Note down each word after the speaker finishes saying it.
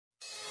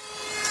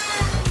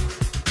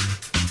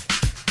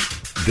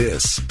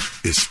This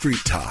is Street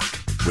Talk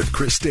with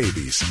Chris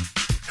Davies,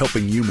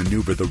 helping you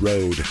maneuver the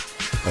road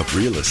of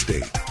real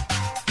estate.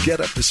 Get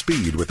up to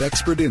speed with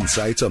expert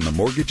insights on the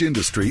mortgage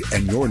industry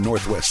and your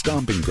Northwest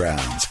stomping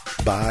grounds.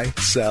 Buy,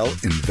 sell,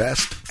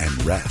 invest,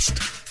 and rest.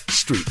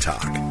 Street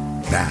Talk.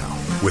 Now,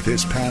 with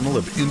his panel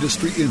of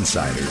industry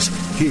insiders,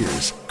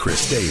 here's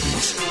Chris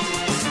Davies.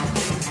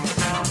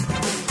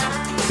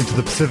 Into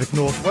the Pacific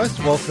Northwest,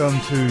 welcome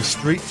to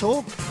Street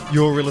Talk,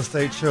 your real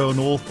estate show on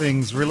all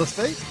things real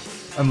estate.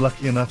 I'm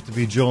lucky enough to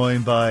be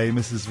joined by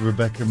Mrs.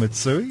 Rebecca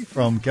Mitsui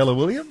from Keller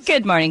Williams.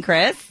 Good morning,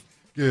 Chris.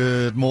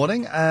 Good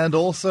morning. And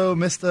also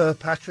Mr.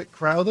 Patrick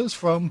Crowthers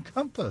from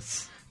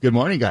Compass. Good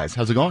morning, guys.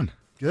 How's it going?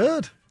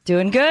 Good.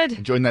 Doing good.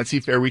 Enjoying that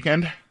Seafair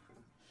weekend?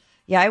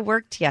 Yeah, I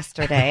worked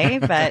yesterday,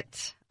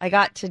 but I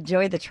got to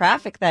enjoy the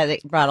traffic that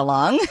it brought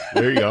along.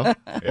 There you go.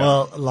 Yeah.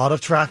 Well, a lot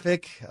of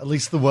traffic. At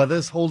least the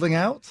weather's holding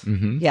out.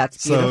 Mm-hmm. Yeah,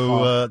 it's beautiful.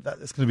 So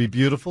it's going to be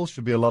beautiful.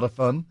 Should be a lot of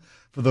fun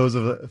for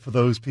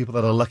those people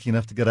that are lucky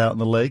enough to get out on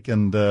the lake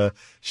and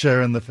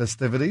share in the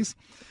festivities.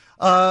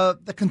 There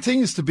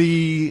continues to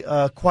be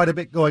quite a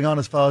bit going on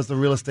as far as the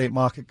real estate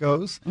market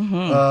goes.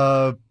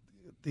 Mm-hmm.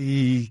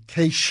 The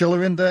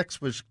Case-Shiller Index,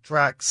 which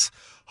tracks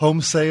home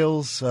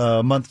sales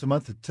month to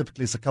month, it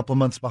typically is a couple of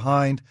months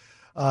behind,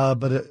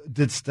 but it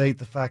did state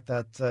the fact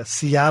that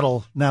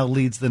Seattle now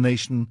leads the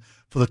nation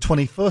for the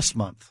 21st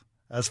month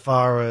as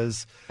far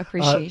as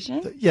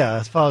appreciation.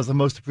 As far as the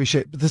most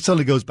appreciated. But this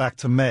only goes back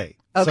to May.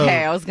 Okay, so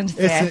I was going to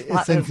say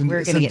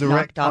it's in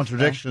direct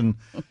contradiction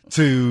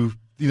to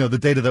the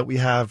data that we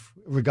have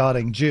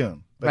regarding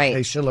June. But right.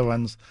 Case-Shiller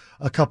runs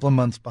a couple of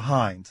months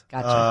behind.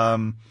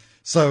 Gotcha.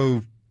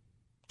 So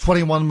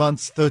 21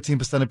 months,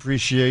 13%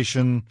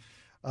 appreciation.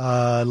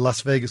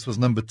 Las Vegas was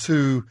number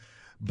 2,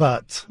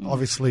 but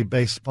obviously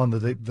based upon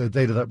the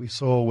data that we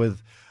saw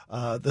with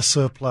the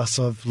surplus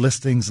of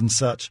listings and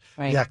such,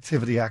 right. The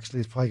activity actually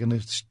is probably going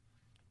to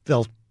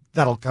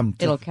that'll come.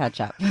 It'll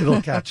catch up.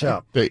 It'll catch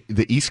up.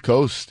 The East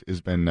Coast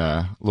has been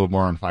a little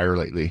more on fire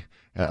lately.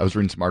 I was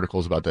reading some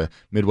articles about the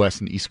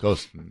Midwest and East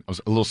Coast. And I was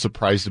a little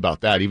surprised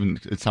about that. Even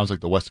it sounds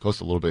like the West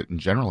Coast a little bit in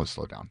general has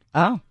slowed down.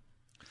 Oh,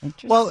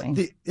 interesting. Well,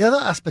 the other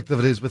aspect of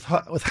it is with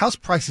house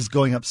prices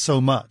going up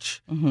so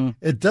much,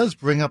 it does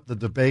bring up the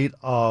debate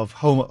of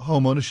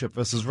home ownership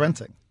versus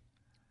renting.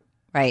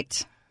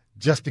 Right.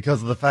 Just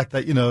because of the fact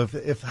that,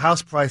 if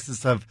house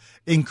prices have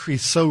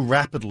increased so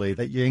rapidly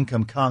that your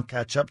income can't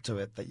catch up to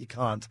it, that you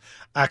can't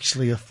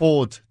actually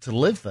afford to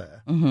live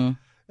there,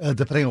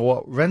 depending on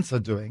what rents are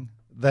doing,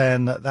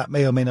 then that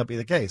may or may not be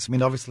the case. I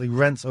mean, obviously,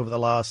 rents over the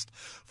last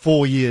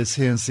 4 years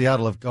here in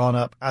Seattle have gone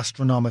up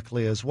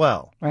astronomically as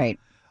well. Right.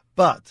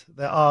 But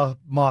there are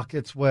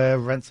markets where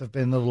rents have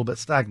been a little bit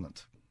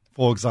stagnant.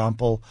 For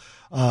example,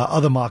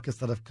 other markets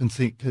that have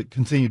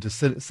continued to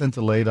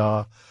scintillate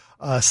are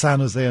San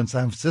Jose and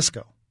San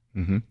Francisco.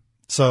 Mm-hmm.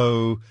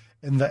 So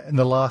in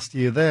the last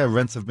year there,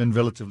 rents have been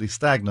relatively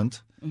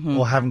stagnant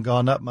or haven't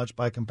gone up much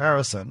by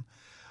comparison.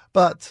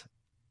 But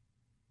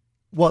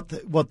what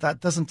that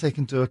doesn't take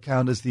into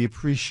account is the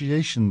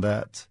appreciation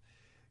that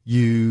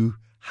you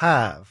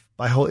have.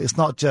 It's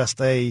not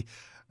just a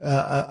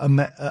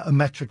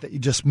metric that you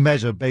just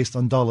measure based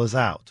on dollars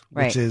out,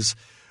 right. Which is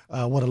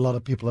what a lot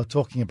of people are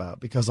talking about,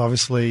 because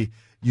obviously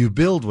you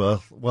build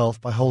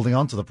wealth by holding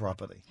on to the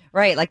property.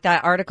 Right, like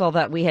that article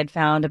that we had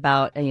found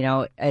about,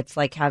 it's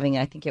like having,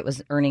 I think it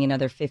was earning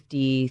another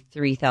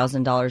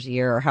 $53,000 a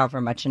year or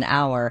however much an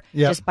hour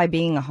just by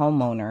being a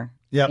homeowner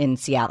in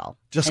Seattle.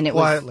 Just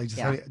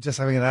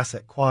having an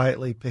asset,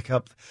 quietly pick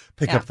up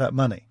that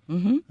money.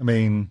 Mm-hmm. I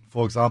mean,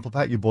 for example,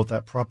 Pat, you bought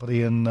that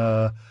property in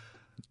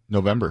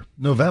November.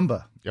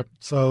 Yep.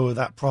 So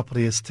that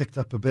property has ticked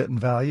up a bit in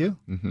value,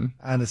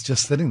 and it's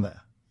just sitting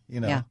there,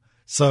 Yeah.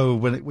 So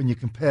when you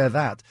compare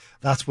that,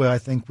 that's where I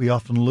think we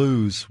often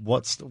lose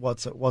what's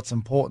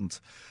important.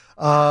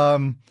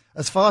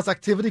 As far as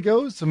activity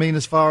goes, I mean,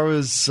 as far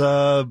as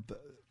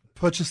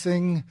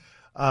purchasing,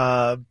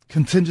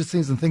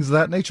 contingencies and things of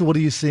that nature, what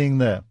are you seeing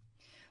there?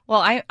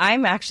 Well,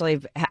 I'm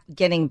actually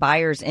getting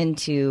buyers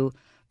into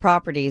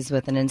properties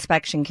with an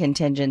inspection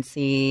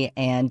contingency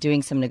and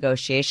doing some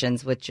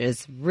negotiations, which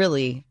is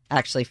really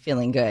actually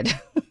feeling good.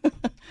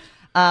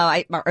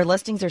 Our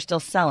listings are still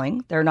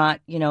selling. They're not,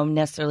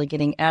 necessarily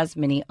getting as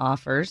many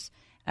offers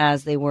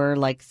as they were,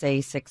 like,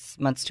 say, 6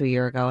 months to a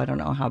year ago. I don't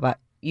know. How about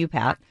you,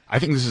 Pat? I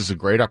think this is a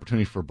great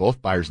opportunity for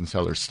both buyers and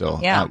sellers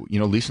still. Yeah.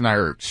 Lisa and I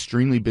are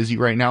extremely busy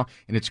right now,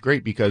 and it's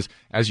great because,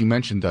 as you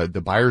mentioned,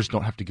 the buyers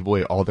don't have to give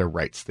away all their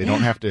rights. They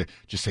don't have to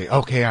just say,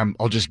 okay,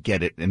 I'll just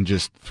get it and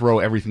just throw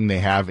everything they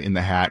have in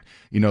the hat.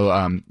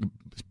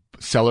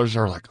 Sellers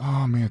are like,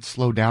 oh man, it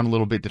slowed down a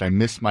little bit. Did I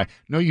miss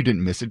No, you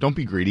didn't miss it. Don't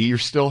be greedy. You're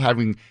still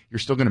going to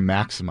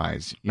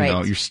maximize.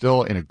 You're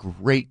still in a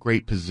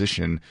great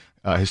position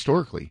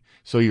historically.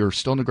 So you're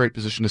still in a great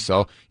position to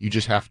sell. You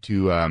just have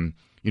to,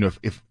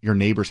 if your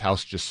neighbor's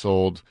house just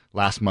sold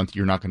last month,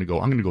 you're not going to go,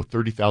 I'm going to go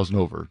 30,000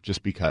 over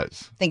just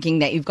because. Thinking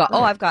that you've got,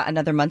 I've got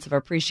another month of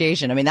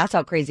appreciation. I mean, that's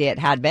how crazy it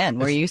had been,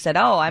 where you said,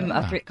 I'm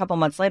a couple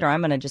months later,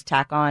 I'm going to just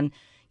tack on,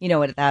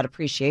 what that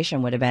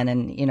appreciation would have been.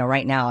 And,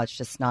 right now it's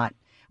just not.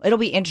 It'll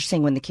be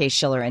interesting when the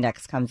Case-Shiller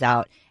Index comes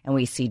out and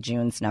we see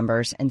June's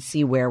numbers and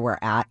see where we're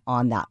at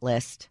on that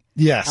list.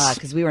 Yes.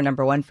 Because we were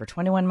number one for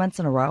 21 months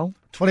in a row.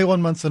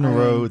 21 months in a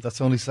row. That's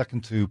only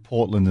second to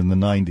Portland in the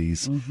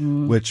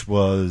 90s, which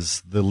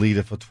was the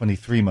leader for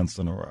 23 months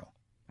in a row.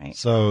 Right.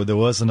 So there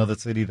was another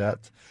city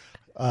that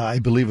I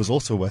believe was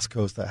also West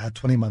Coast that had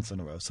 20 months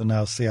in a row. So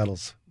now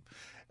Seattle's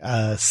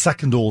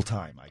second all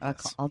time, I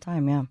guess. All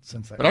time, yeah.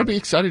 But I'd be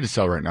excited to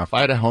sell right now. If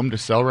I had a home to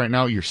sell right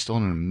now, you're still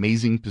in an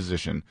amazing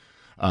position.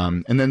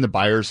 And then the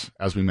buyers,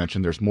 as we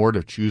mentioned, there's more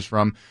to choose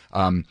from.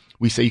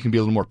 We say you can be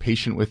a little more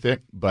patient with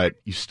it, but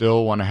you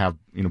still want to have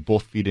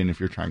both feet in if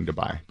you're trying to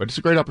buy. But it's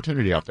a great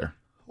opportunity out there.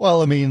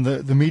 Well, I mean,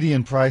 the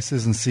median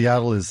prices in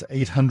Seattle is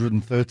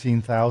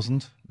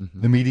 $813,000.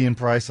 The median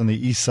price on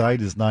the east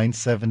side is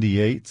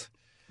 $978,000.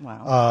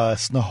 Wow.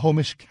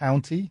 Snohomish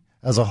County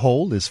as a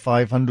whole is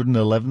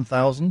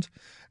 $511,000,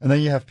 and then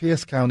you have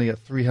Pierce County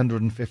at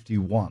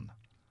 $351,000.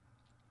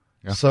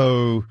 Yeah.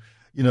 So,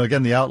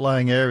 again, the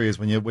outlying areas,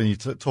 when you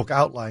talk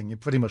outlying, you're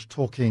pretty much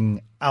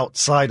talking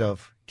outside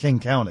of King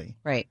County,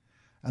 right?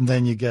 And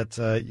then you get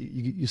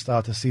you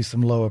start to see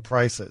some lower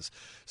prices.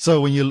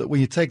 So when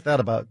you take that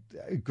about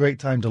a great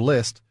time to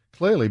list,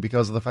 clearly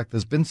because of the fact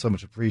there's been so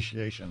much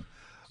appreciation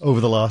over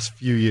the last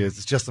few years,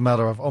 it's just a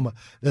matter of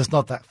there's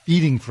not that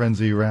feeding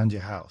frenzy around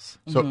your house.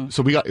 So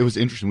it was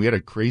interesting. We had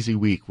a crazy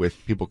week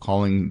with people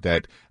calling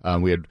that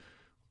we had.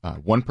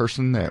 One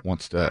person that we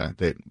just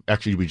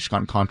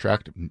got in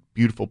contract,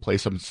 beautiful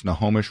place up in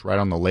Snohomish, right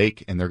on the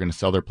lake, and they're going to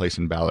sell their place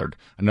in Ballard.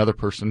 Another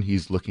person,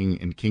 he's looking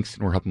in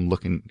Kingston. We're helping him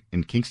look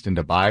in Kingston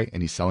to buy,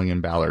 and he's selling in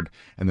Ballard.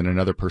 And then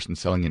another person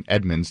selling in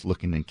Edmonds,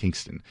 looking in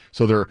Kingston.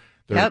 So they're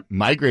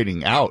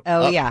migrating out.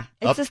 Oh, up, yeah.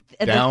 It's up,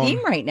 a down.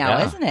 theme right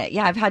now, isn't it?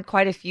 Yeah, I've had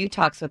quite a few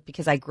talks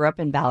because I grew up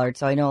in Ballard,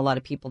 so I know a lot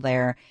of people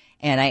there.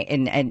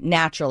 And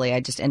naturally, I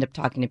just end up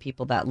talking to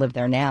people that live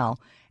there now.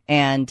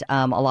 And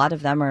a lot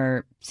of them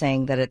are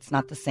saying that it's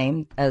not the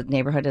same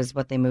neighborhood as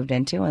what they moved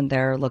into, and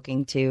they're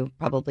looking to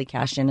probably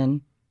cash in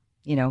and,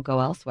 go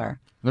elsewhere.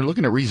 They're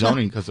looking at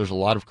rezoning because there's a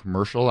lot of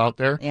commercial out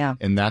there. Yeah.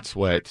 And that's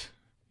what,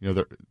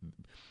 all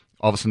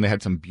of a sudden they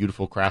had some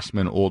beautiful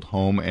Craftsman old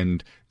home,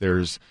 and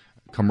there's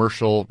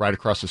commercial right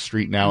across the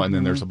street now, and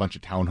then there's a bunch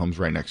of townhomes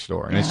right next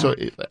door. And so,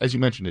 as you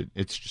mentioned,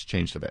 it's just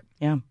changed a bit.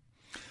 Yeah.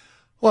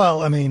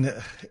 Well, I mean,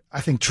 I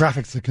think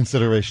traffic's a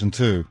consideration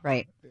too.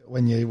 Right.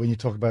 When you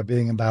talk about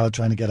being in Ballard,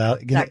 trying to get out,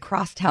 that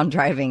crosstown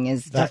driving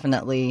is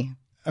definitely.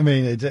 I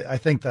mean, I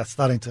think that's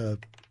starting to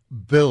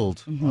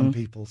build on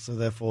people, so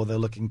therefore they're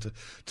looking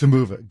to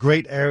move it.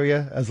 Great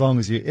area as long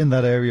as you're in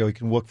that area, or you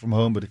can work from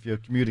home. But if you're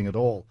commuting at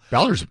all,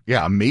 Ballard's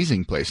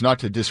amazing place. Not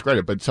to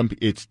discredit, but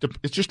it's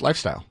just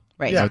lifestyle.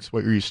 Right. Yeah. That's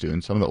what you're used to.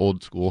 And some of the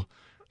old school.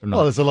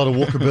 Well, there's a lot of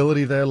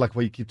walkability there, like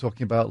what you keep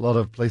talking about. A lot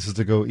of places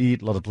to go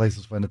eat, a lot of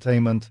places for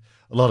entertainment,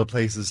 a lot of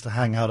places to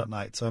hang out at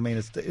night. So I mean,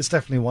 it's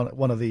definitely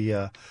one of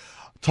the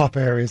top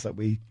areas that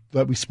we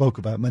spoke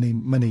about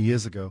many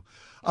years ago.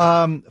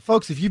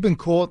 Folks, if you've been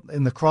caught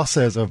in the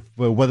crosshairs of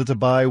whether to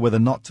buy, whether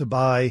not to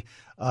buy,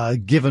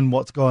 given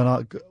what's going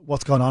on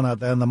out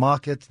there in the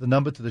market, the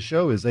number to the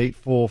show is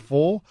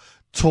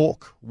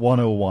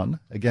 844-TALK-101.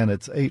 Again,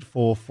 it's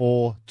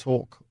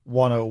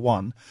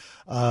 844-TALK-101.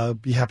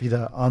 Be happy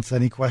to answer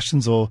any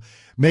questions, or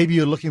maybe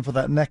you're looking for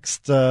that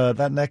next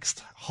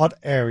hot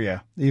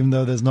area, even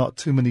though there's not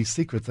too many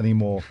secrets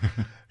anymore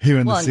here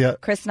in the Seattle.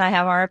 Chris and I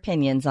have our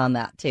opinions on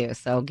that too.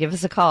 So give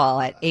us a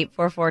call at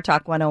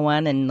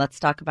 844-TALK-101 and let's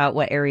talk about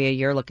what area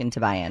you're looking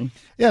to buy in.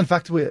 Yeah, in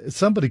fact,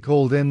 somebody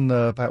called in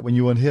Pat, when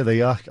you weren't here.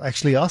 They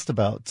actually asked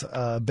about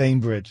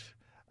Bainbridge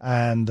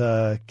and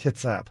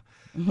Kitsap.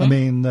 I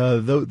mean,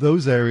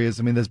 those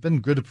areas. I mean, there's been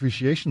good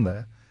appreciation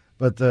there.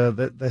 But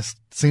there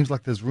seems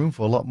like there's room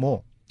for a lot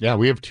more. Yeah,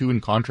 we have 2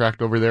 in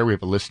contract over there. We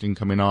have a listing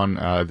coming on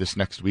this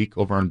next week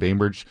over on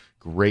Bainbridge.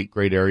 Great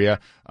area.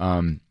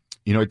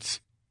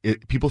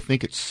 People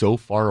think it's so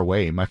far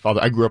away.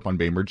 I grew up on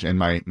Bainbridge, and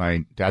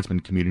my dad's been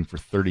commuting for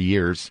 30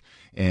 years.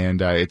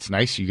 And it's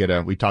nice.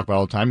 We talk about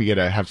all the time. You get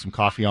to have some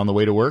coffee on the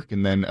way to work,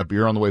 and then a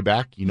beer on the way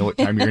back. You know what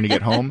time you're going to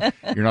get home.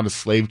 You're not a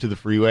slave to the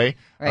freeway.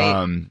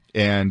 Right.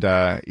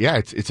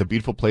 It's a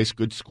beautiful place.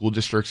 Good school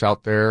districts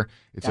out there.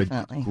 It's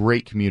Definitely. a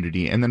great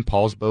community. And then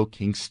Paulsbo,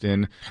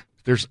 Kingston.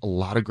 There's a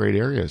lot of great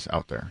areas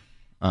out there.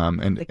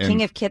 The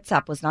king of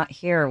Kitsap was not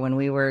here when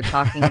we were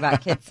talking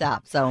about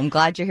Kitsap, so I'm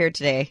glad you're here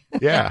today.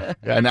 Yeah,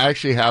 and I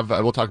actually have,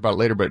 we'll talk about it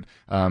later, but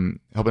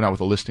helping out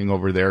with a listing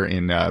over there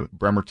in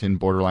Bremerton,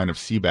 borderline of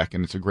Seebeck,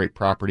 and it's a great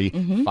property,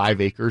 5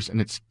 acres, and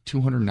it's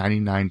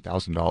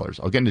 $299,000.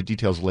 I'll get into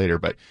details later,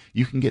 but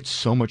you can get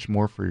so much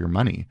more for your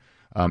money.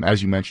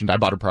 As you mentioned, I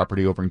bought a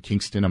property over in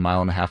Kingston, 1.5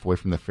 miles away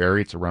from the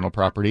ferry. It's a rental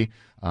property,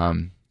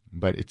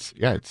 but it's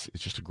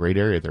just a great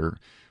area.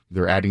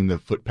 They're adding the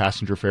foot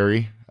passenger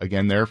ferry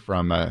again there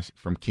from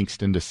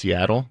Kingston to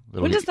Seattle.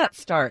 When does that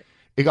start?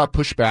 It got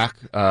pushed back,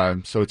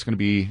 so it's going to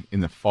be in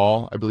the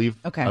fall, I believe,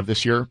 of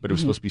this year. But it was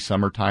supposed to be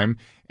summertime,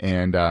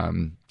 and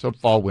so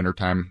fall, winter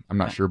time. I'm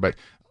not sure, but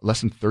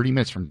less than 30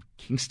 minutes from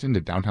Kingston to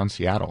downtown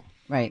Seattle.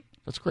 Right.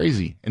 That's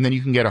crazy. And then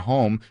you can get a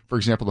home. For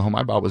example, the home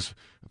I bought was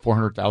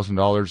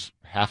 $400,000,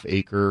 half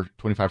acre,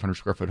 2,500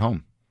 square foot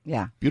home.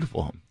 Yeah.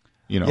 Beautiful home.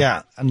 You know?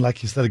 Yeah, and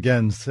like you said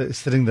again,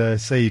 sitting there,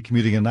 say you're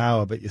commuting an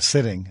hour, but you're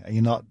sitting, and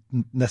you're not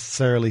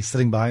necessarily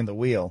sitting behind the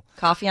wheel.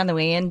 Coffee on the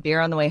way in,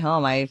 beer on the way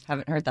home. I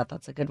haven't heard that.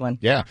 That's a good one.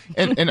 Yeah,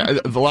 and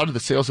a lot of the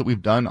sales that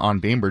we've done on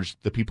Bainbridge,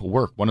 the people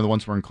work. One of the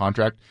ones we're in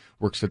contract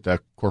works at the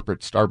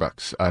corporate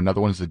Starbucks. Another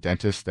one is a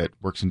dentist that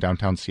works in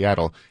downtown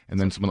Seattle, and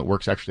then someone that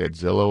works actually at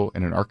Zillow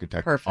and an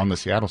architect on the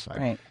Seattle side.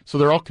 Right. So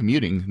they're all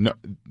commuting. No,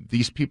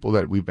 these people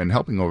that we've been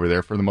helping over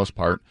there, for the most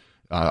part,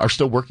 are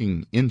still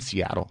working in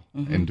Seattle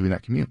and doing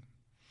that commute.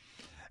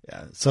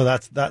 Yeah, so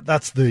that's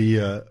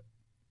the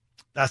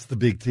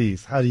big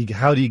tease. How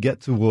do you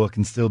get to work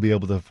and still be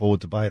able to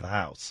afford to buy the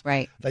house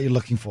that you're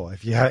looking for?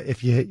 If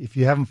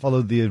you haven't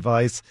followed the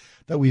advice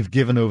that we've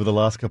given over the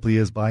last couple of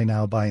years, buy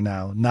now.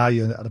 Now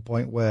you're at a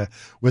point where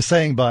we're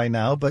saying buy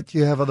now, but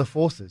you have other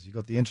forces. You've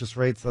got the interest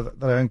rates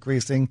that are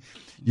increasing.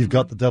 You've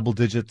got the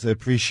double-digit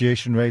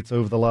appreciation rates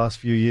over the last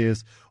few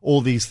years.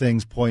 All these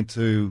things point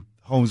to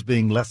homes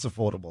being less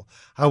affordable.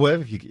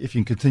 However, if you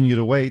can continue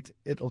to wait,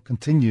 it'll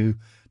continue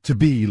to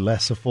be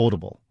less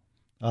affordable.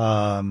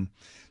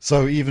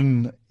 So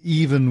even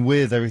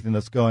with everything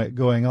that's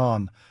going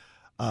on,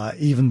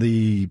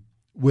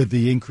 with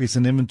the increase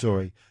in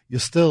inventory, you're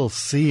still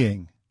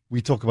seeing.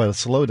 We talk about a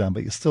slowdown,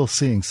 but you're still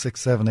seeing 6%,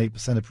 7%,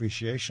 8%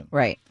 appreciation.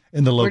 Right.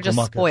 In the local market. We're just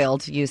markets.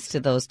 spoiled, used to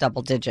those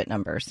double-digit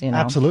numbers. You know?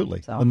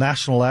 Absolutely. So. The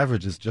national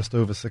average is just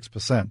over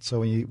 6%. So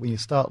when you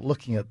start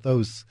looking at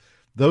those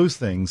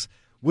things,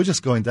 we're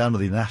just going down to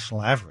the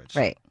national average.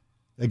 Right.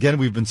 Again,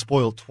 we've been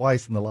spoiled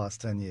twice in the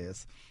last 10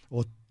 years,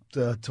 or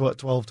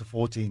 12 to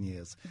 14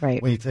 years,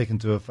 right. when you take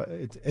into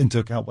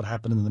account what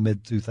happened in the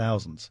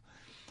mid-2000s,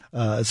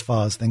 as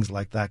far as things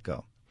like that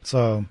go.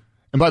 So,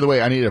 and by the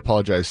way, I need to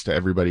apologize to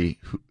everybody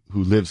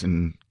who lives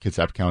in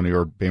Kitsap County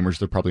or Bainbridge.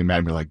 They're probably mad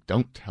at me, like,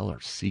 don't tell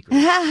our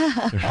secrets.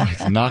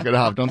 Like, knock it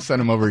off. Don't send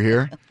them over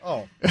here.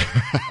 Oh,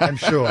 I'm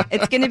sure.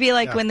 It's going to be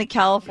like when the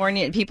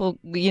California people,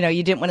 you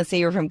didn't want to say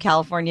you were from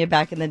California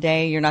back in the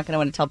day. You're not going to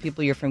want to tell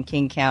people you're from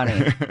King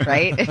County,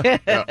 right? Yeah,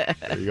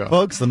 there you go.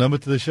 Folks, the number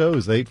to the show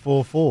is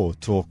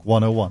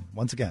 844-TALK-101.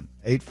 Once again,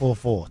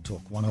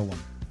 844-TALK-101.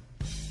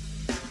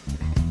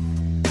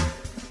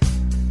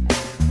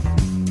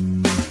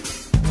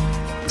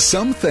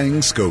 Some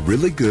things go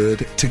really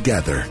good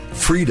together.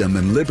 Freedom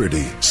and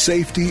liberty,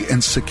 safety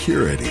and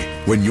security.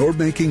 When you're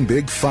making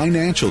big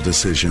financial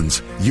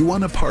decisions, you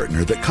want a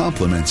partner that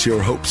complements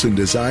your hopes and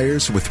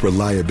desires with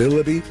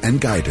reliability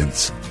and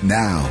guidance.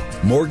 Now,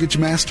 Mortgage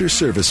Master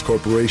Service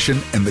Corporation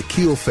and the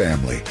Keel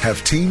family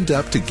have teamed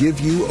up to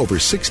give you over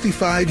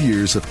 65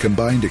 years of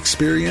combined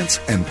experience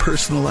and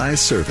personalized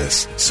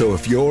service. So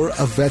if you're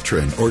a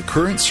veteran or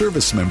current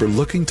service member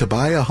looking to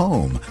buy a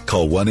home,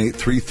 call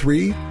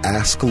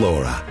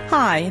 1-833-ASK-LAURA.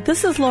 Hi,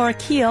 this is Laura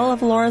Keel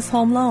of Laura's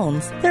Home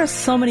Loans. There are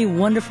so many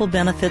wonderful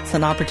benefits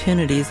and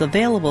opportunities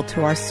available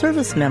to our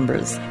service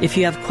members. If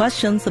you have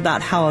questions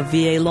about how a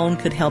VA loan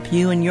could help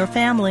you and your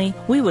family,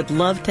 we would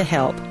love to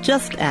help.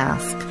 Just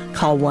ask.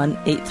 Call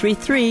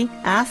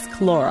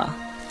 1-833-ASK-LAURA.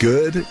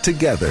 Good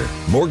together.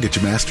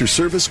 Mortgage Master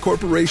Service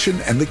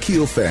Corporation and the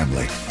Keel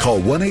family.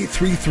 Call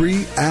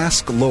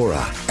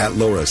 1-833-ASK-LAURA at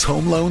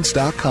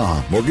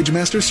laurashomeloans.com. Mortgage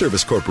Master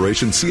Service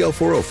Corporation, CL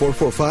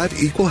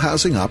 40445, Equal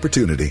Housing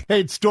Opportunity. Hey,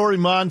 it's Dory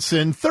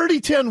Monson.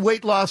 3010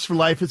 Weight Loss for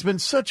Life has been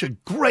such a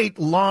great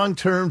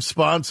long-term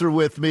sponsor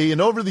with me.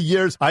 And over the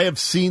years, I have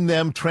seen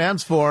them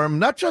transform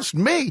not just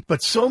me,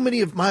 but so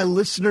many of my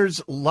listeners'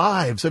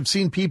 lives. I've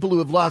seen people who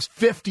have lost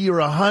 50 or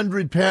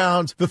 100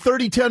 pounds. The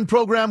 3010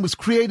 program was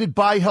created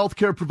by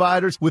healthcare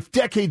providers with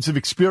decades of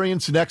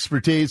experience and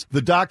expertise.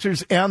 The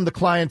doctors and the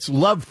clients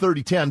love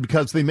 3010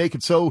 because they make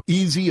it so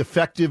easy,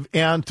 effective,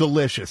 and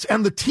delicious.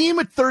 And the team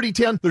at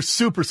 3010, they're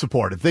super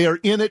supportive. They are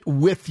in it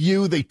with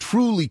you. They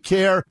truly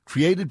care.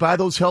 Created by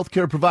those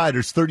healthcare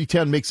providers,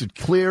 3010 makes it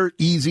clear,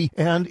 easy,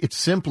 and it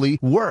simply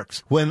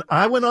works. When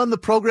I went on the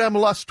program,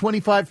 I lost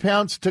 25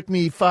 pounds. It took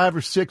me 5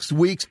 or 6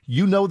 weeks.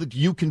 You know that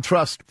you can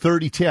trust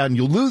 3010.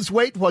 You'll lose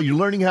weight while you're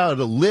learning how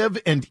to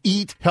live and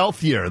eat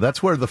healthier.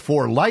 That's where the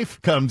For Life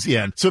comes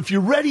in. So if you're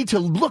ready to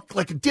look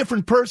like a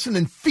different person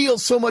and feel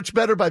so much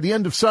better by the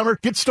end of summer,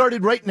 get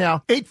started right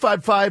now.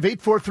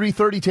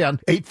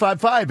 855-843-3010,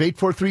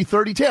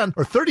 855-843-3010,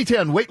 or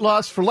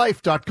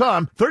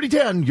 3010weightlossforlife.com.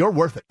 3010, you're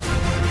worth it.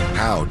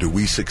 How do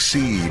we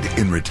succeed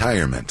in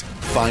retirement?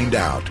 Find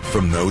out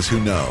from those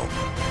who know.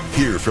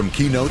 Hear from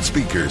keynote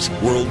speakers,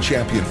 world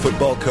champion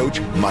football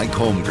coach Mike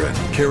Holmgren,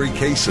 Kerry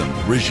Kasem,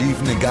 Rajiv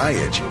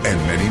Nagaich, and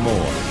many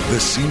more. The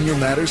Senior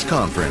Matters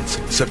Conference,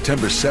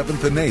 September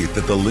 7th and 8th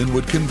at the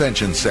Linwood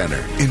Convention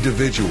Center.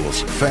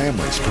 Individuals,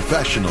 families,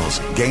 professionals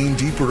gain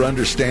deeper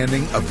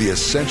understanding of the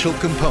essential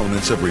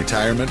components of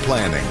retirement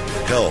planning: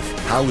 health,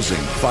 housing,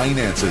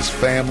 finances,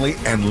 family,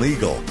 and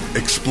legal.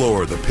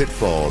 Explore the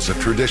pitfalls of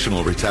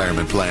traditional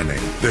retirement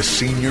planning. The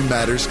Senior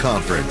Matters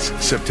Conference,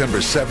 September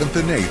 7th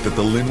and 8th at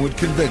the Linwood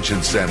Convention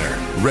Center.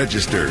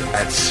 Register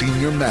at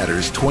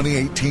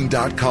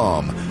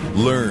seniormatters2018.com.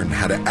 Learn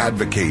how to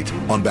advocate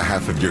on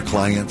behalf of your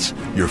clients,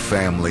 your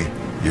family,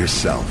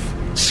 yourself.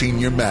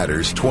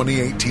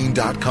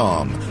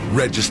 SeniorMatters2018.com.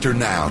 Register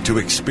now to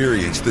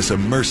experience this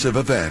immersive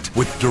event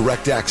with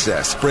direct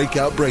access,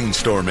 breakout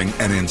brainstorming,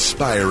 and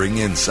inspiring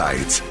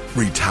insights.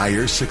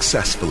 Retire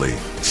successfully.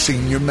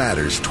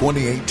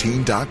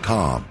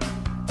 SeniorMatters2018.com.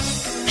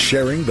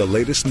 Sharing the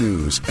latest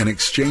news and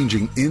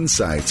exchanging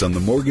insights on the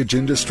mortgage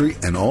industry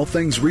and all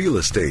things real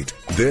estate.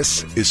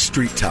 This is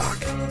Street Talk.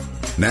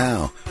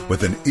 Now,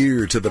 with an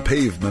ear to the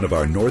pavement of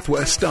our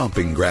Northwest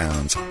stomping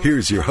grounds,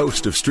 here's your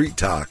host of Street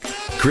Talk,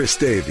 Chris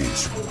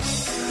Davies.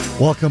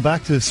 Welcome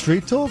back to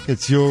Street Talk.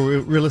 It's your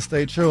real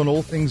estate show on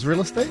all things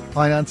real estate,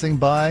 financing,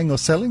 buying, or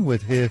selling. We're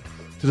here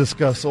to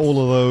discuss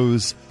all of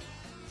those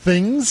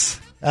things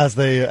as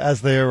they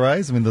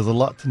arise. I mean, there's a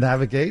lot to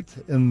navigate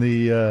in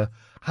the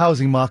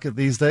housing market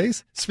these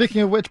days.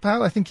 Speaking of which,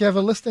 Pat, I think you have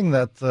a listing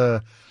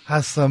that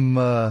has some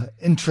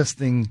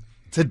interesting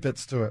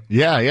tidbits to it.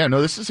 Yeah.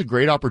 No, this is a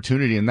great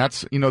opportunity. And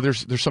that's,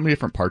 there's so many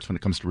different parts when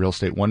it comes to real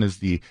estate. One is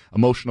the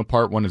emotional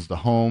part, one is the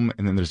home,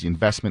 and then there's the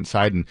investment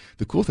side. And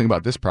the cool thing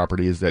about this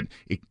property is that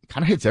it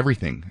kind of hits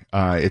everything.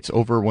 It's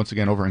over in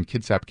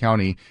Kitsap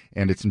County,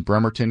 and it's in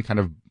Bremerton, kind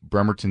of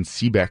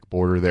Bremerton-Seebeck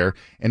border there.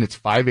 And it's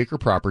 5-acre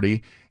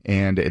property,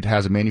 and it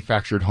has a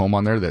manufactured home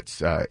on there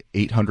that's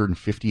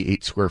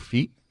 858 square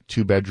feet.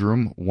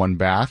 2-bedroom, 1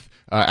 bath,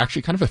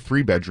 actually kind of a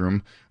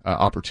 3-bedroom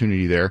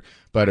opportunity there,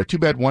 but a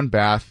 2-bed, 1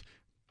 bath,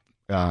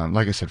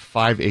 like I said,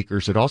 5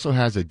 acres. It also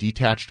has a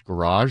detached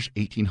garage,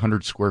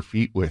 1,800 square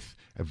feet with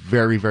a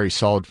very, very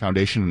solid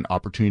foundation and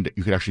opportunity that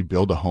you could actually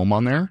build a home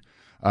on there.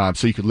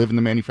 So you could live in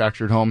the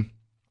manufactured home.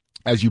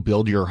 As you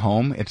build your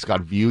home, it's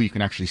got view. You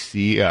can actually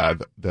see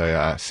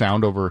the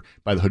sound over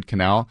by the Hood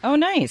Canal. Oh,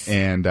 nice.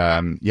 And,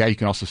 you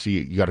can also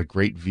see you got a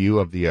great view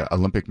of the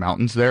Olympic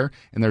Mountains there.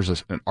 And there's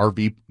an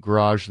RV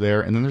garage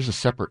there. And then there's a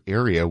separate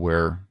area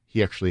where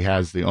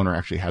the owner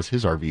actually has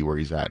his RV where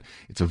he's at.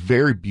 It's a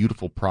very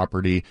beautiful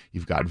property.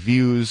 You've got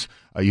views.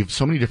 You have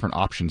so many different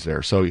options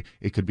there. So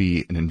it could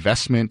be an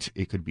investment.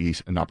 It could be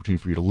an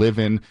opportunity for you to live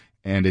in.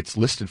 And it's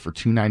listed for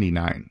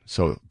 $299.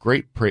 So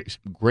great price,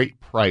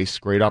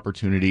 great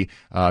opportunity.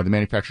 The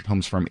manufactured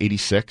home's from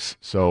 '86.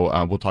 So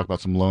we'll talk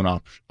about some loan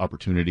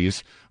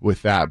opportunities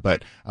with that.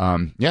 But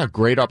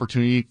great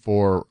opportunity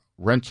for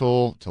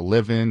rental, to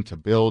live in, to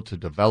build, to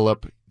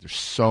develop. There's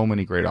so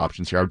many great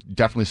options here. I would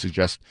definitely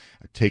suggest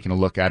taking a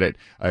look at it.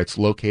 It's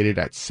located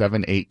at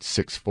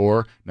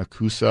 7864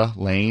 Nakusa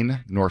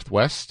Lane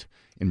Northwest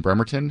in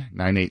Bremerton,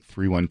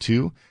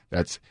 98312.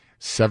 That's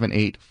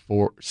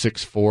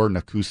 7864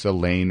 Nakusa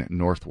Lane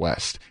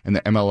Northwest. And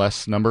the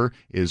MLS number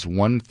is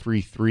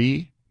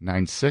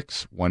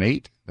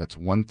 1339618. That's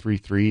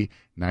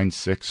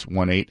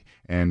 1339618.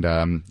 And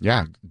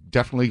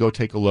definitely go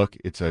take a look.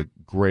 It's a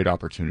great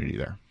opportunity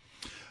there.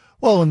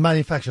 Well, in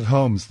manufactured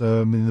homes,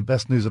 the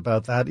best news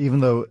about that,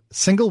 even though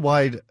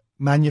single-wide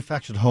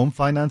manufactured home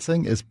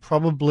financing is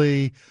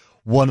probably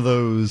one of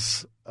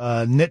those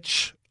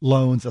niche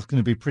loans that's going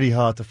to be pretty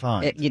hard to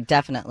find.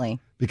 Definitely.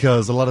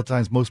 Because a lot of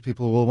times most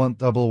people will want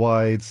double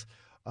wides.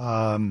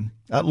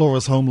 At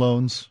Laura's Home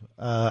Loans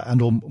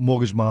and or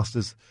Mortgage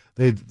Masters,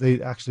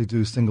 they actually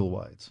do single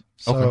wides.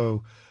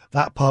 So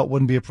that part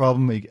wouldn't be a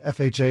problem.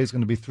 FHA is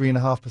going to be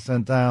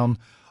 3.5% down.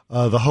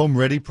 The Home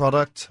Ready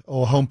product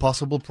or Home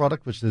Possible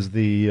product, which is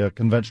the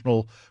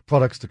conventional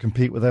products to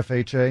compete with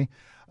FHA,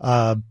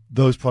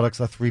 those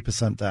products are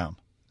 3% down,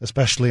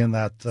 especially in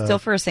that. Still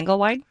for a single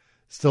wide?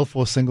 Still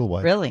for a single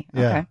wide. Really?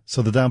 Yeah. Okay.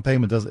 So the down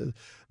payment doesn't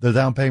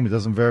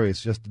vary.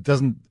 It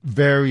doesn't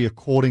vary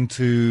according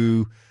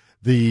to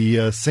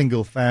the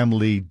single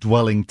family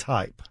dwelling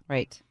type.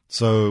 Right.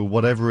 So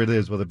whatever it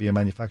is, whether it be a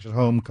manufactured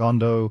home,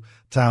 condo,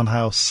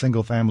 townhouse,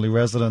 single family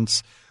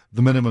residence,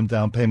 the minimum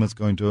down payment is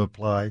going to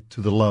apply to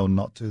the loan,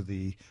 not to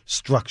the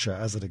structure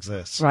as it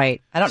exists.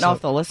 Right. I don't know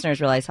if the listeners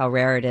realize how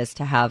rare it is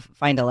to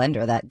find a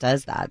lender that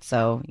does that.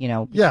 So,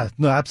 Yeah,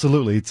 no,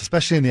 absolutely. It's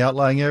especially in the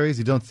outlying areas.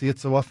 You don't see it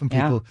so often.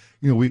 People,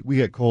 we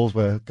get calls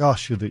where,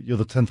 gosh, you're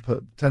the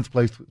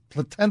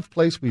 10th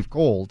place we've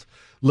called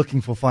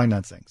looking for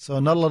financing. So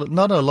not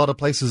a lot of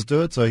places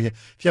do it. So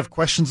if you have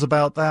questions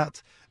about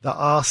that, there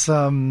are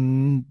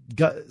some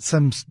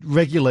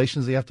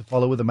regulations that you have to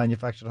follow with the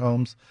manufactured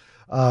homes.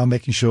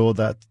 Making sure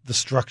that the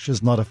structure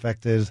is not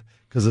affected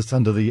because it's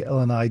under the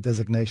LNI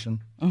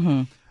designation.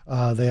 Mm-hmm.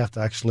 They have to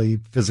actually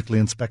physically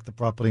inspect the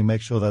property,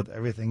 make sure that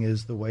everything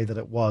is the way that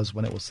it was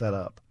when it was set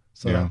up.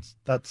 So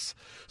that's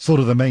sort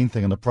of the main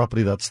thing. On a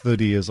property that's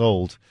 30 years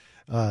old,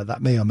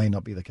 that may or may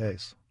not be the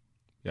case.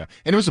 Yeah,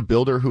 and it was a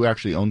builder who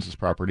actually owns this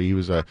property.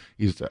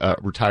 He's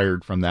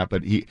retired from that,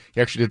 but he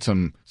actually did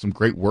some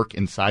great work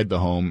inside the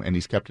home, and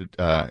he's kept it.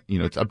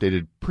 It's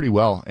updated pretty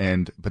well.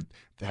 But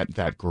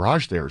that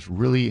garage there is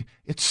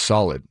it's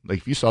solid. Like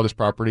if you saw this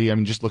property, I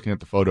mean, just looking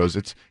at the photos,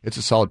 it's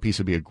a solid piece.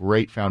 It'd be a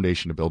great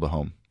foundation to build a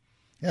home.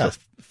 Yeah,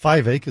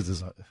 5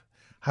 acres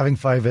having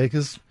 5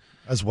 acres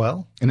as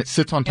well, and it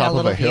sits on top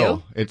of a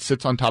hill. It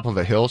sits on top of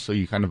a hill, so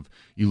you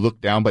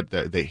look down.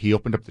 But he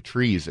opened up the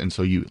trees, and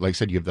so like I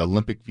said, you have the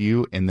Olympic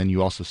view, and then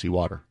you also see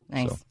water.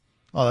 Nice. So,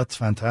 Oh, that's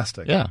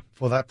fantastic. Yeah.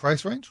 For that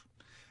price range?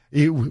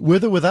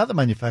 With or without the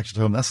manufactured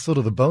home, that's sort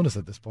of the bonus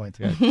at this point.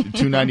 Yeah.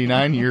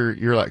 $299,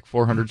 you're like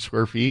 400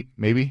 square feet,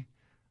 maybe?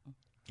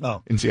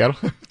 Oh. In Seattle?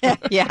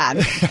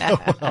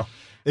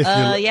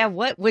 Well,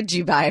 what would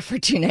you buy for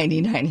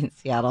 $299 in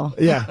Seattle?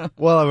 Yeah.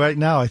 Well, right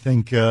now I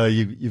think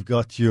you've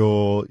got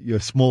your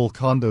small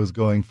condos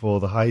going for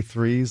the high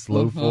threes,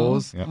 low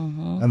fours,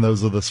 and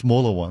those are the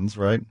smaller ones,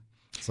 right?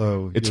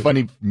 So it's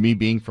funny, me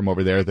being from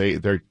over there,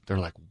 they're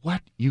like,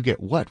 what? You get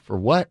what for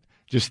what?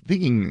 Just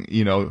thinking,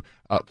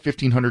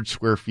 1,500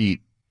 square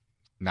feet,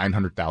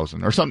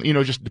 900,000 or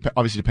something, just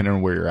obviously depending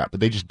on where you're at, but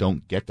they just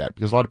don't get that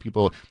because a lot of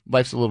people,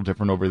 life's a little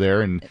different over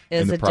there. And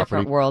it's the a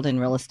different world in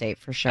real estate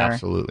for sure.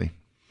 Absolutely.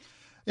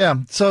 Yeah.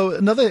 So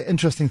another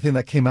interesting thing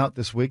that came out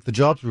this week, the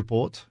jobs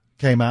report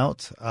came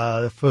out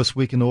the first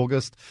week in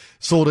August,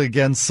 sort of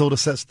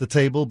sets the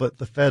table, but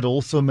the Fed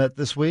also met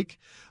this week,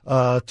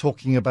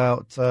 talking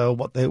about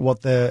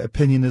what their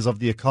opinion is of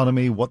the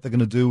economy, what they're going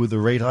to do with the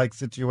rate hike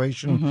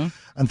situation,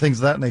 and things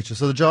of that nature.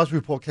 So the jobs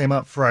report came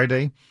out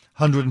Friday.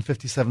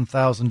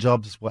 157,000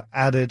 jobs were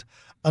added.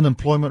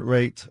 Unemployment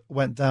rate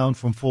went down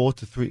to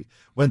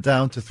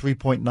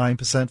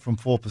 3.9% from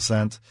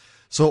 4%.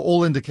 So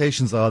all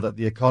indications are that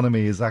the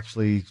economy is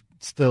actually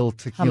still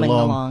ticking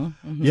along.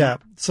 Yeah.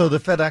 So the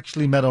Fed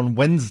actually met on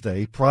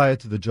Wednesday prior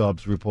to the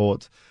jobs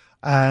report,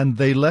 and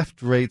they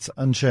left rates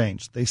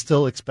unchanged. They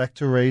still expect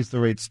to raise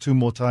the rates 2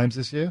 more times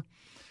this year,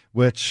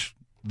 which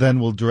then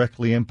will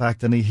directly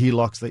impact any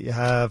HELOCs that you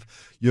have,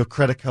 your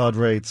credit card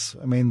rates.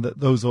 I mean,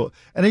 those are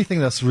anything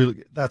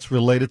that's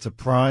related to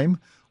prime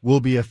will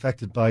be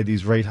affected by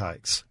these rate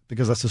hikes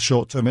because that's a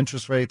short-term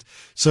interest rate.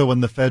 So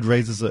when the Fed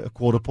raises it a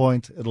quarter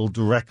point, it'll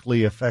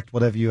directly affect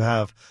whatever you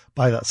have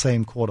by that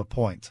same quarter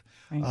point.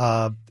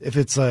 Right. If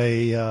it's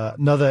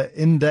another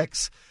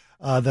index,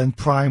 then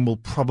prime will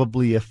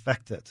probably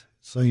affect it.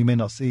 So you may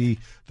not see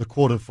the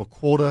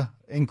quarter-for-quarter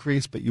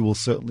increase, but you will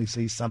certainly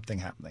see something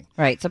happening.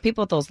 Right. So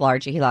people with those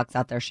large HELOCs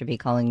out there should be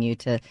calling you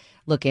to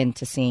look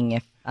into seeing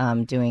if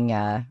doing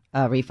a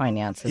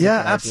refinance is a good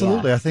absolutely.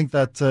 idea. I think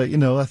that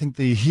I think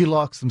the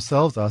HELOCs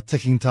themselves are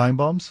ticking time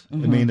bombs. I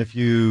mean, if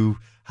you've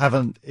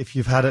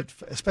had it,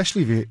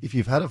 especially if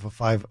you've had it for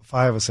five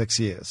or 6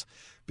 years,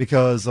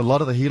 because a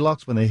lot of the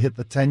HELOCs, when they hit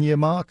the 10-year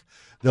mark,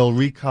 they'll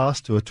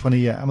recast to a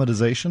 20-year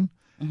amortization.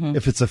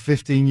 If it's a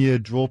 15-year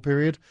draw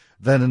period,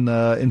 then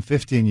in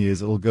 15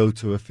 years, it'll go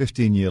to a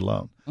 15-year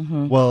loan.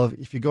 Well,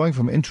 if you're going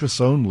from interest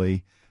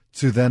only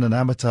to then an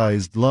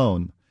amortized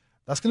loan,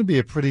 that's going to be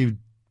a pretty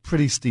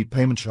steep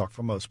payment shock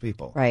for most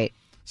people. Right.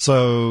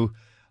 So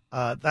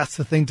that's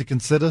the thing to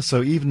consider.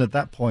 So even at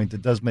that point,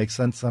 it does make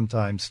sense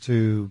sometimes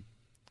to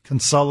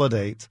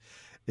consolidate,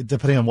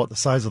 depending on what the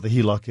size of the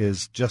HELOC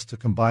is, just to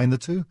combine the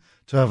two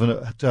to have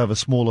a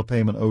smaller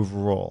payment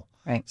overall.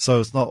 Right. So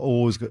it's not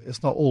always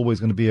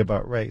going to be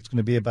about rate. It's going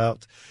to be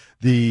about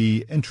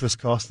the interest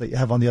cost that you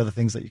have on the other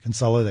things that you're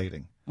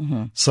consolidating.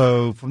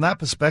 So from that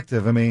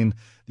perspective, I mean,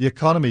 the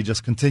economy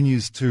just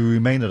continues to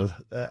remain at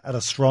a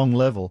strong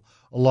level,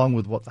 along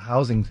with what the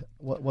housing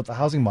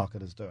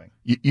market is doing.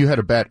 You had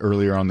a bet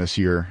earlier on this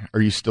year. Are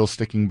you still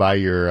sticking by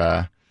your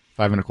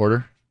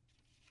 5.25?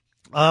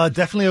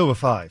 Definitely over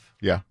 5.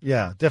 Yeah,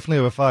 definitely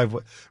over 5.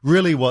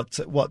 Really, what's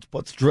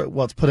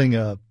putting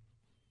a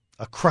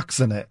crux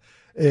in it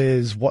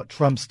is what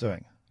Trump's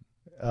doing.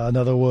 In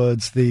other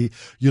words,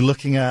 you're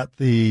looking at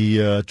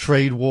the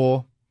trade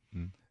war.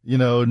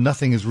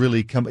 Nothing is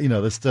really come.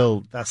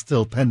 That's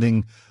still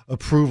pending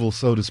approval,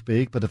 so to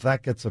speak. But if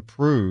that gets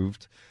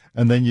approved,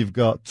 and then you've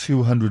got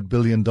 $200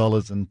 billion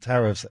in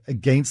tariffs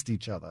against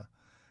each other,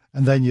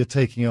 and then you're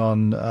taking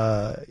on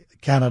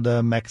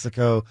Canada,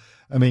 Mexico.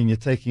 I mean, you're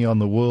taking on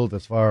the world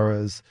as far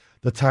as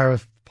the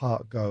tariff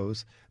part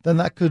goes. Then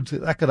that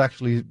could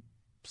actually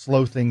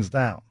slow things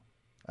down,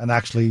 and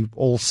actually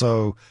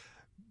also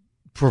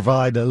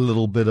provide a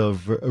little bit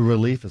of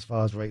relief as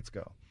far as rates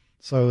go.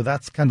 So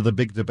that's kind of the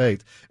big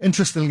debate.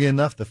 Interestingly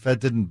enough, the Fed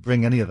didn't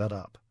bring any of that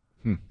up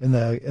in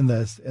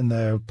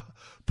their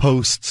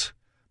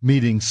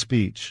post-meeting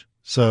speech.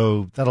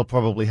 So that'll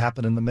probably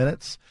happen in the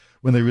minutes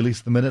when they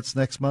release the minutes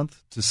next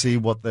month to see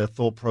what their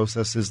thought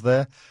process is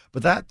there.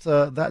 But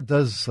that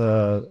does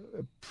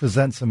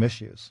present some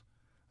issues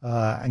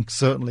and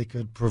certainly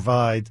could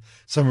provide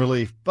some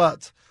relief.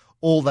 But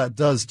all that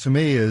does to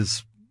me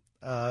is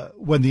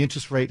when the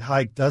interest rate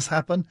hike does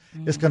happen,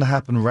 it's going to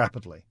happen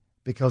rapidly,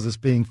 because it's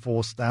being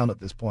forced down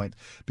at this point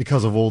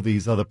because of all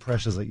these other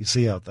pressures that you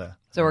see out there.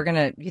 So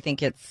you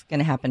think it's going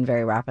to happen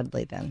very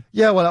rapidly then?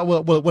 Yeah,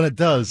 well, when it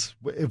does,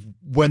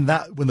 when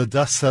the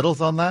dust settles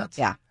on that,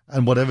 yeah,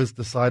 and whatever's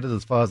decided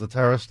as far as the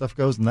tariff stuff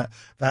goes, and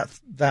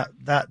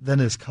that then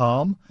is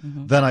calm,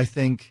 then I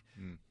think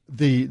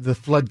the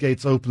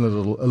floodgates open a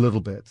little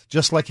bit,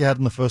 just like you had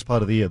in the first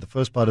part of the year. The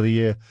first part of the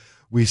year,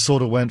 we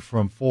sort of went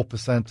from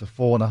 4% to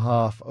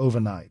 4.5%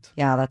 overnight.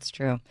 Yeah, that's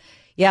true.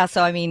 Yeah,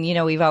 so I mean,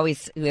 we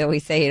always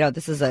say,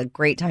 this is a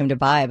great time to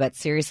buy, but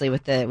seriously,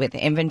 with the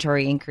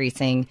inventory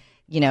increasing,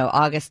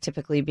 August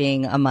typically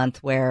being a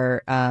month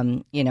where,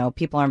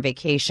 people are on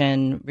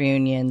vacation,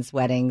 reunions,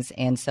 weddings.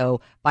 And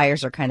so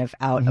buyers are kind of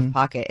out of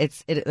pocket.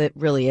 It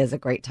really is a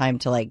great time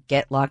to like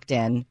get locked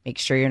in, make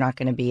sure you're not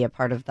going to be a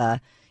part of the,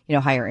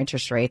 higher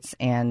interest rates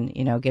and,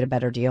 get a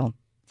better deal.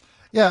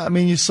 Yeah. I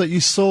mean, you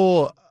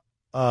saw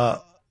a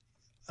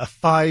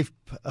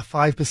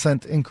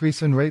 5%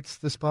 increase in rates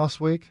this past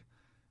week,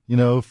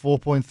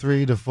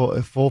 4.3 to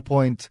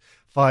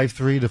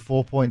 4.53 to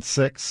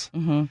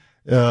 4.6.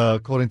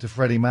 According to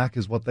Freddie Mac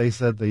is what they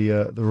said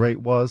the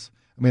rate was.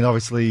 I mean,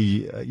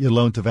 obviously, your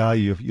loan to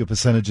value, your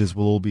percentages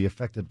will all be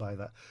affected by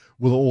that.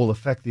 Will all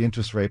affect the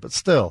interest rate, but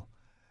still,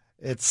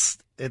 it's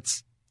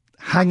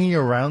hanging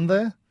around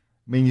there.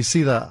 I mean, you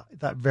see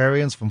that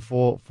variance from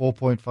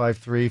 4.53,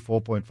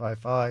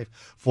 4.55,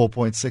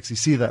 4.6. You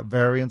see that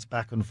variance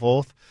back and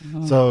forth.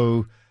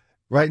 So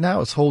right now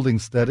it's holding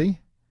steady,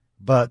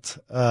 but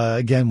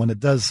again, when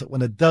it does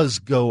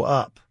go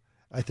up,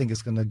 I think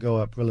it's going to go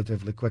up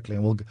relatively quickly,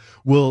 and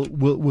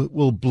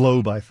we'll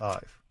blow by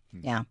 5.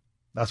 Yeah,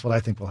 that's what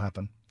I think will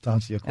happen. To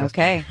answer your question.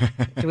 Okay,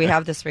 do we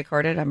have this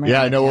recorded? I'm ready.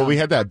 Yeah, I know. Well, we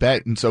had that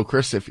bet, and so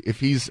Chris, if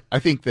he's, I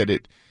think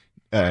that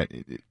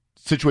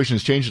situation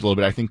has changed a little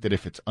bit. I think that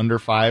if it's under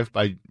 5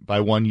 by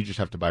 1, you just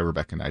have to buy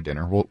Rebecca and I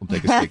dinner. We'll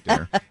take a steak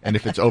dinner, and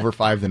if it's over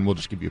 5, then we'll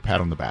just give you a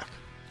pat on the back.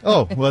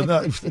 Oh well, no,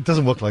 it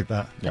doesn't work like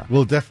that. Yeah.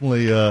 We'll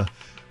definitely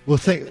we'll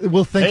think.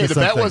 Hey, the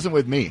bet wasn't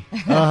with me.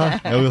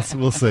 Yeah,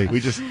 we'll see. We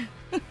just.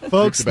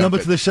 Folks, number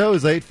to the show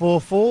is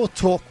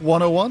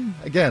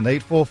 844-TALK-101. Again,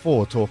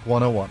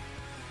 844-TALK-101.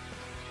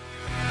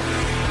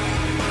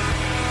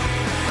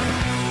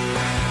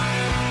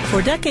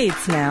 For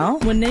decades now,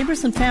 when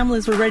neighbors and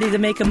families were ready to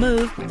make a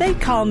move,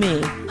 they'd call me.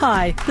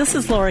 Hi, this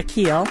is Laura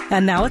Keel,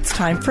 and now it's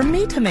time for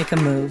me to make a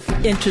move.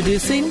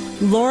 Introducing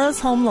Laura's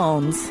Home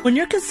Loans. When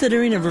you're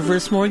considering a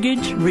reverse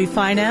mortgage,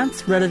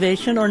 refinance,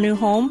 renovation, or new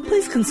home,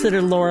 please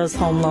consider Laura's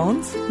Home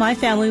Loans. My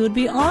family would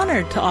be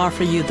honored to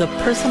offer you the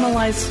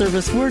personalized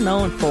service we're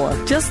known for.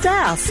 Just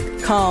ask.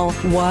 Call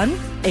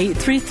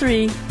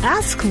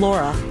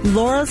 1-833-ASK-LAURA.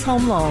 Laura's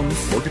Home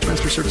Loans. Mortgage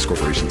Master Service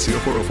Corporation, CO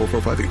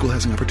 40445, Equal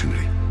Housing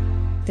Opportunity.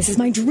 This is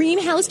my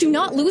dream house. Do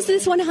not lose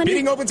this one, honey.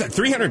 Bidding opens at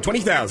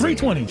 $320,000.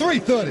 $320.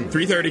 $330.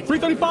 $330.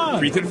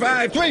 $335.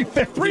 $335.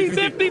 $350.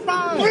 $355.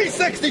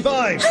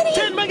 $365. Honey.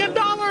 $10 million.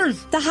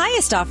 The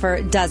highest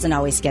offer doesn't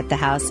always get the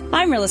house.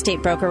 I'm real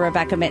estate broker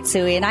Rebecca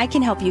Mitsui, and I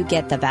can help you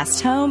get the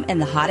best home in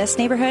the hottest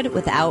neighborhood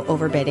without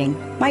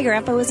overbidding. My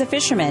grandpa was a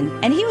fisherman,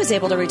 and he was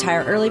able to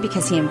retire early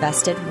because he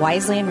invested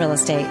wisely in real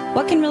estate.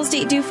 What can real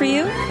estate do for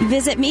you?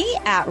 Visit me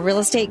at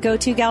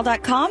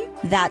realestategotogal.com.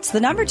 That's the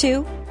number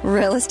 2.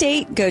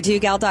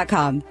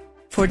 realestategotogal.com.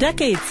 For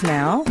decades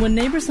now, when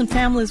neighbors and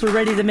families were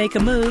ready to make a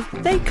move,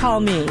 they'd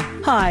call me.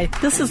 Hi,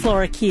 this is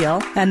Laura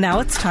Keel, and now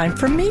it's time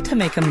for me to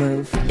make a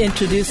move.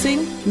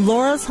 Introducing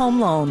Laura's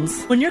Home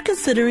Loans. When you're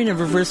considering a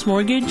reverse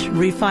mortgage,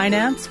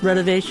 refinance,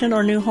 renovation,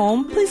 or new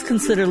home, please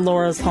consider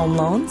Laura's Home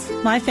Loans.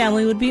 My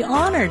family would be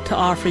honored to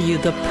offer you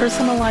the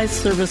personalized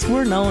service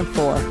we're known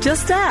for.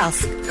 Just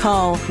ask.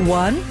 Call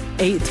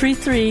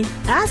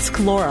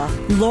 1-833-ASK-LAURA.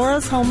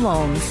 Laura's Home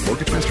Loans.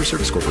 Mortgage Master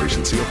Service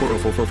Corporation, CO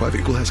 40445,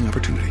 Equal Housing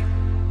Opportunity.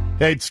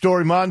 Hey, it's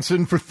Story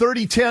Monson for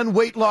 3010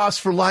 Weight Loss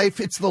for Life.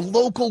 It's the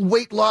local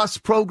weight loss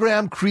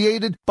program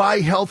created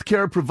by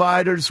healthcare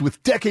providers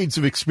with decades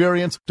of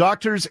experience.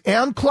 Doctors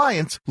and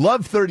clients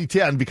love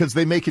 3010 because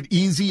they make it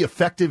easy,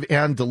 effective,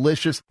 and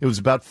delicious. It was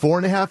about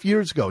 4.5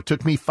 years ago. It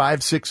took me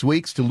 5-6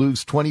 weeks to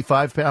lose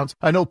 25 pounds.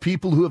 I know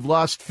people who have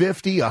lost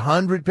 50,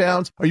 100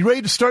 pounds. Are you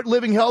ready to start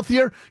living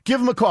healthier? Give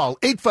them a call,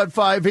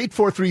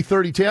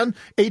 855-843-3010,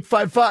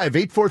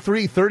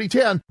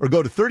 855-843-3010, or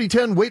go to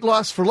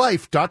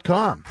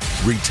 3010weightlossforlife.com.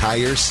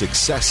 Retire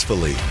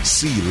successfully.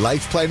 See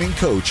life planning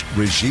coach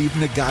Rajiv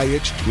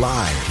Nagayich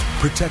live.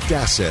 Protect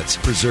assets,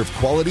 preserve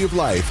quality of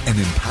life, and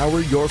empower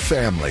your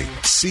family.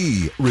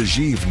 See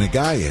Rajiv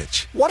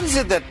Nagayich. What is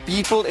it that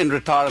people in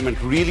retirement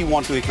really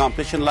want to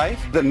accomplish in life?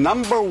 The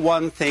number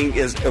one thing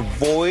is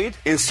avoid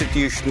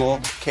institutional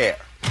care.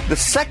 The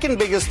second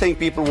biggest thing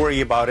people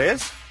worry about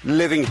is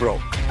living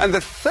broke. And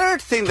the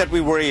third thing that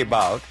we worry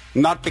about,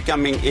 not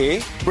becoming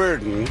a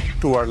burden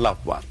to our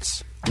loved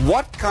ones.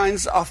 What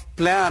kinds of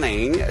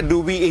planning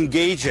do we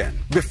engage in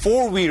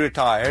before we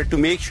retire to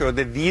make sure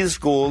that these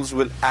goals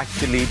will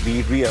actually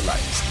be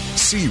realized?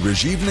 See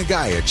Rajiv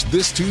Nagayich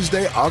this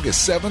Tuesday,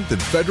 August 7th in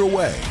Federal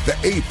Way, the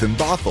 8th in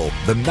Bothell,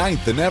 the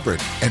 9th in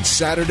Everett, and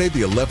Saturday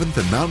the 11th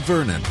in Mount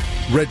Vernon.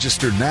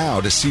 Register now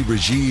to see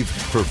Rajiv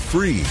for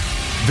free.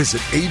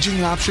 Visit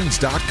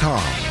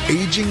agingoptions.com.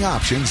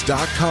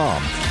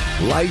 Agingoptions.com.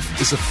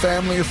 Life is a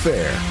family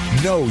affair.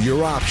 Know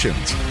your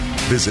options.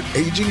 Visit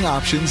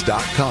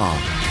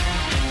agingoptions.com.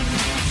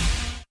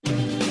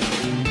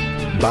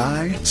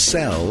 Buy,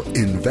 sell,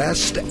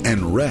 invest,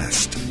 and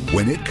rest.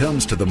 When it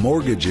comes to the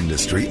mortgage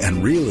industry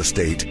and real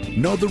estate,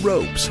 know the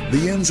ropes,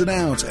 the ins and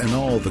outs, and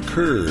all the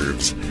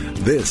curves.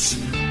 This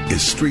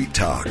is Street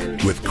Talk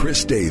with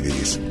Chris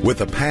Davies,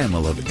 with a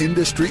panel of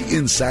industry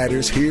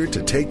insiders here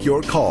to take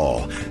your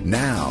call.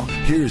 Now,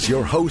 here's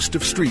your host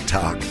of Street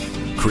Talk,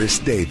 Chris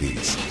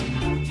Davies.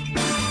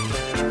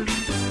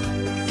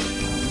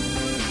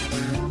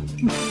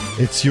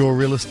 It's your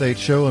real estate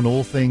show and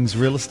all things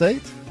real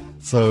estate.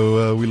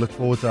 So we look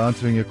forward to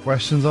answering your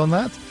questions on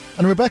that.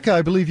 And Rebecca,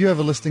 I believe you have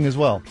a listing as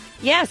well.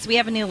 Yes, we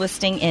have a new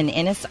listing in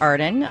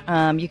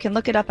Ennis-Arden. You can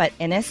look it up at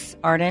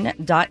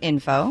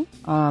ennisarden.info.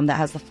 That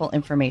has the full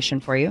information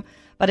for you.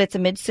 But it's a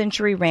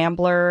mid-century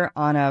rambler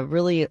on a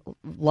really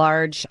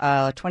large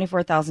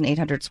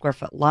 24,800 square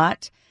foot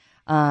lot.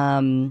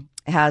 It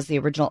has the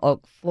original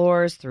oak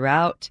floors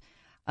throughout.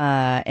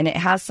 And it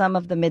has some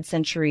of the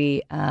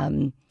mid-century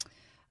kind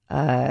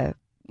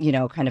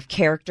of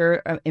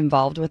character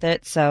involved with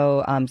it.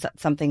 So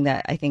something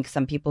that I think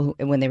some people,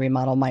 when they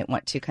remodel, might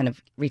want to kind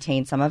of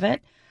retain some of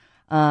it.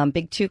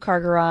 Big 2-car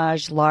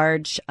garage,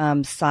 large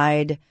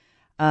side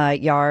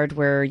yard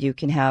where you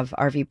can have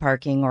RV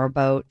parking or a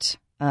boat.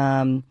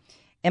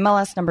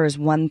 MLS number is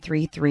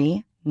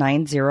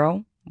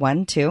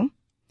 1339012.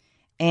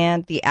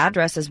 And the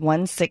address is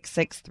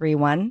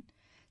 16631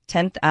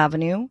 10th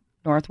Avenue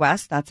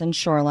Northwest. That's in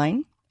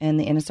Shoreline in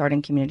the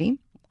Ennis-Arden community.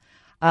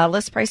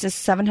 List price is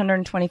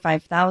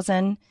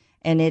 $725,000,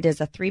 and it is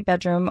a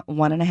 3-bedroom,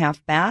 1.5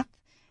 bath,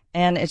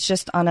 and it's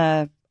just on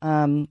a.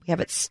 We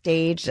have it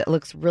staged. It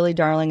looks really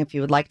darling. If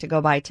you would like to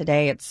go by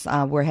today, it's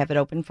we have it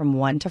open from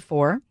 1 to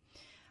 4,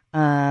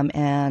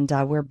 and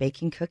we're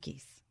baking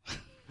cookies.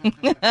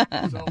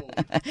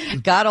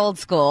 Got old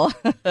school.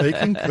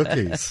 Baking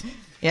cookies.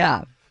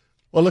 Yeah.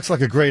 Well, it looks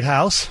like a great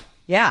house.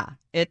 Yeah.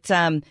 It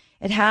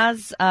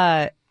has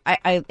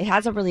it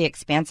has a really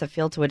expansive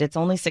feel to it. It's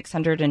only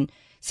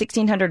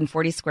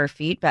 1,640 square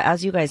feet, but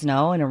as you guys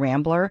know, in a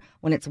rambler,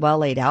 when it's well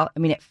laid out, I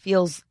mean, it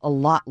feels a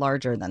lot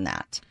larger than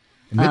that.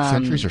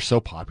 Mid-centuries are so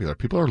popular.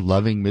 People are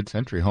loving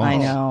mid-century homes. I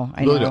know.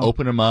 To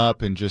open them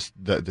up and just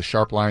the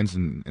sharp lines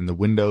and the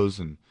windows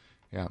and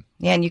yeah.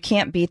 Yeah, and you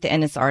can't beat the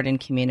Ennis-Arden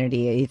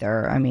community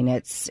either. I mean,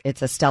 it's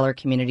a stellar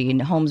community,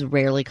 and homes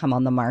rarely come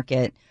on the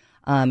market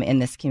in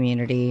this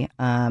community.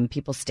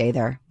 People stay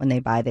there. When they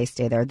buy, they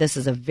stay there. This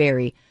is a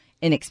very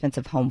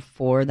inexpensive home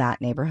for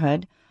that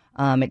neighborhood.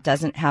 It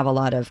doesn't have a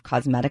lot of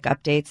cosmetic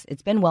updates.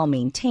 It's been well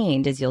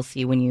maintained, as you'll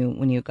see when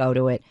you go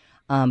to it,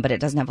 but it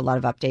doesn't have a lot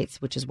of updates,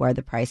 which is where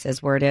the price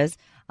is where it is.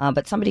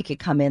 But somebody could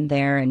come in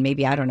there and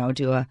maybe, I don't know,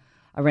 do a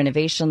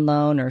renovation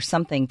loan or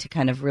something to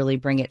kind of really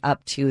bring it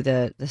up to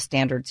the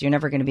standards. You're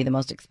never going to be the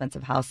most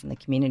expensive house in the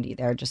community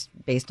there, just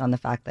based on the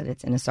fact that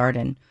it's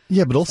Ennis-Arden.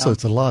 Yeah, but also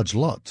it's a large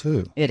lot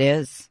too. It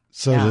is.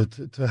 So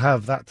to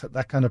have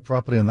that kind of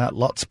property in that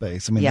lot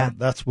space, I mean,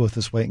 that's worth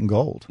its weight in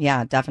gold.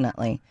 Yeah,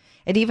 definitely.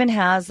 It even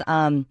has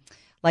I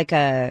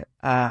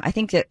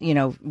think that,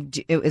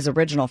 it was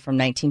original from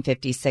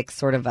 1956,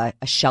 sort of a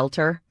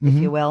shelter, if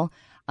you will.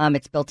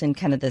 It's built in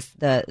kind of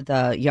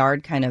the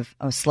yard kind of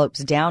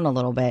slopes down a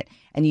little bit,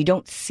 and you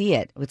don't see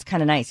it. It's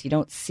kind of nice. You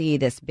don't see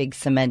this big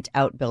cement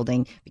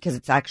outbuilding because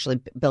it's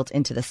actually built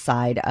into the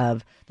side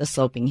of the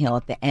sloping hill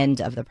at the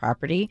end of the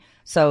property.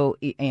 So,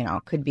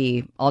 it could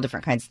be all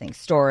different kinds of things.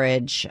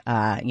 Storage,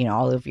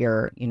 all of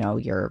your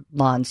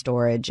lawn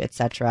storage,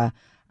 etc.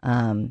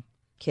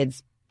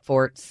 Kids'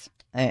 forts.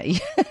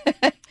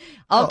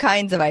 All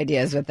kinds of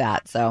ideas with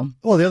that. So,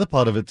 well, the other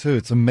part of it too,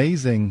 it's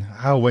amazing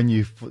how when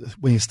you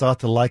start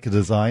to like a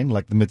design,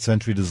 like the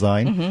mid-century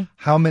design,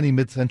 how many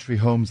mid-century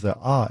homes there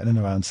are in and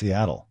around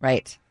Seattle.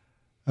 Right.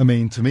 I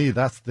mean, to me,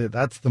 that's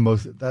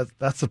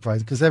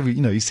surprising because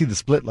you see the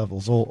split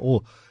levels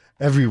all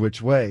every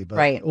which way,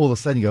 but all of a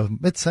sudden you go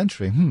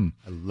mid-century.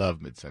 I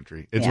love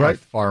mid-century. It's by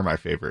far my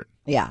favorite.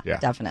 Yeah,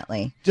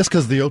 definitely. Just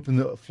because the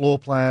open floor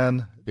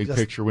plan, big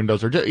picture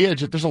windows,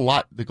 there's a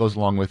lot that goes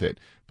along with it.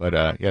 But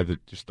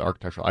just the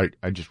architectural,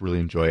 I just really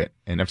enjoy it,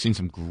 and I've seen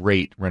some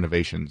great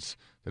renovations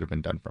that have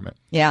been done from it.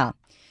 Yeah.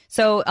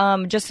 So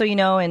just so you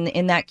know,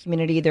 in that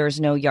community, there's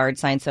no yard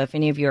sign. So if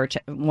any of you are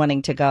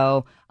wanting to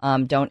go,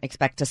 don't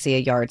expect to see a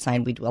yard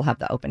sign. We will have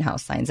the open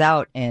house signs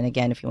out. And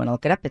again, if you want to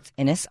look it up, it's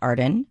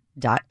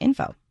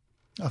ennisarden.info.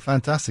 Oh,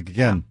 fantastic.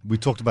 Again, we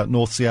talked about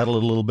North Seattle a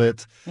little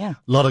bit. Yeah.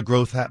 A lot of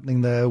growth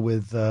happening there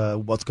with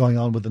what's going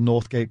on with the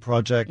Northgate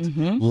project,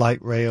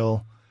 light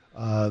rail.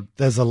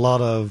 There's a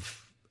lot of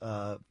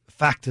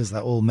factors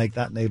that will make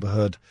that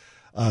neighborhood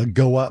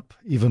go up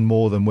even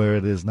more than where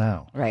it is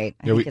now. Right.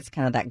 I think it's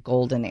kind of that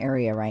golden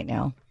area right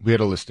now. We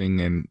had a listing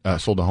and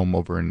sold a home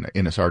over in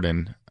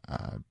Ennis-Arden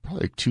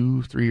probably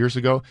 2-3 years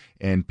ago,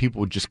 and people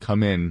would just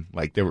come in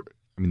like the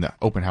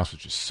open house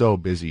was just so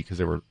busy because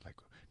they were like,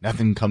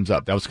 nothing comes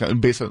up. That was kind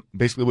of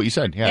basically what you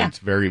said. Yeah, it's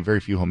very, very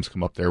few homes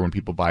come up there. When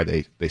people buy,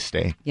 they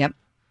stay. Yep.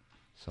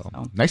 So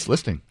nice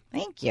listing.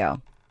 Thank you.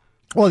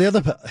 Well,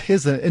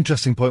 here's an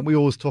interesting point. We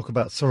always talk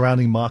about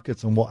surrounding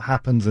markets and what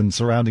happens in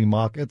surrounding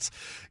markets,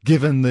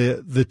 given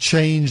the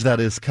change that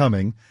is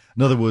coming.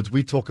 In other words,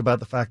 we talk about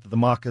the fact that the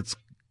market's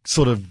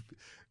sort of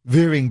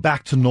veering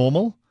back to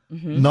normal.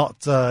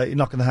 Not you're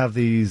not going to have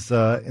these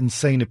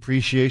insane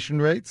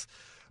appreciation rates.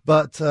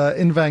 But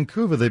in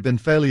Vancouver, they've been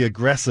fairly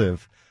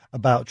aggressive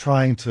about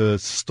trying to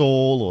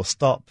stall or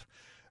stop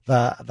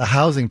the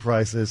housing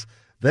prices.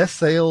 Their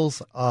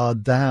sales are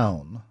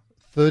down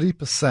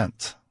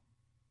 30%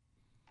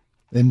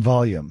 in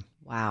volume.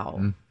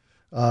 Wow.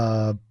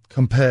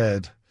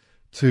 Compared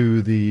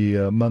to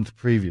the month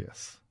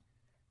previous.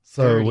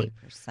 So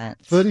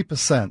 30%.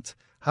 30%.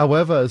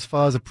 However, as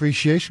far as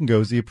appreciation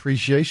goes, the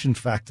appreciation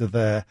factor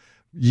there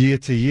year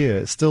to year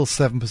is still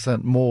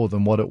 7% more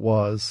than what it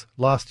was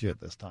last year at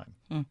this time.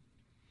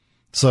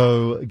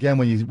 So again,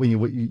 when you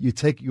want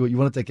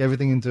to take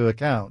everything into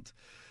account.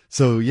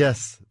 So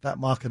yes, that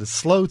market has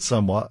slowed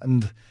somewhat,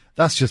 and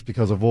that's just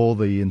because of all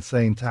the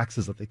insane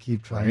taxes that they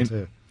keep trying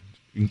to.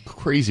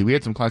 Crazy. We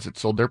had some clients that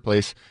sold their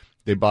place.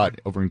 They bought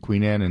over in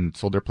Queen Anne and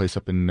sold their place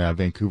up in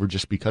Vancouver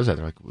just because of it.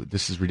 They're like,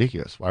 this is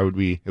ridiculous. Why would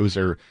we? It was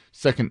their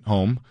second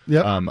home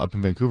up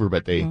in Vancouver,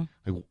 but they like,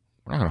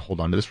 we're not going to hold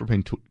on to this. We're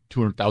paying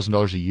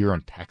 $200,000 a year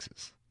on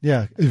taxes.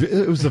 Yeah,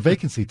 it was a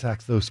vacancy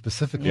tax, though,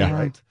 specifically,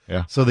 right?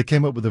 Yeah. So they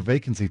came up with a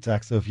vacancy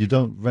tax. So if you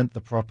don't rent the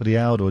property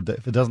out, or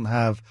if it doesn't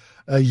have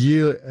a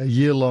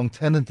year-long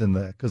tenant in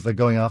there, because they're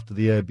going after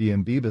the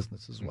Airbnb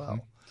business as well.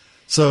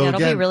 So it'll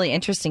be really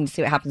interesting to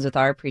see what happens with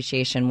our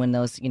appreciation when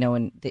those,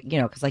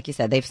 because like you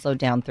said, they've slowed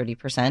down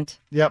 30%.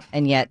 Yep.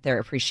 And yet their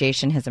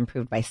appreciation has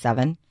improved by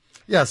 7%.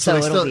 Yeah, so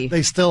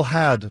they still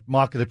had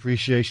market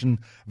appreciation.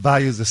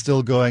 Values are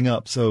still going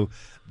up. So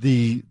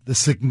the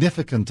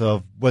significance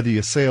of whether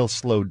your sales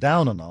slow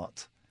down or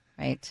not,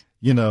 right?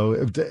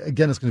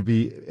 Again, it's going to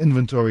be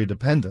inventory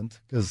dependent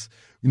because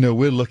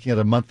we're looking at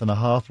a month and a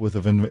half worth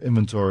of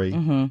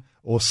inventory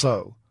or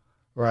so,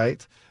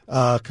 right?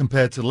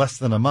 Compared to less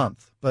than a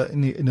month. But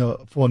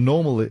for a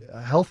normal,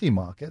 healthy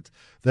market,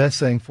 they're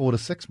saying 4 to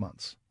 6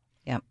 months.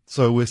 Yeah.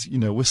 So we're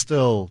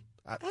still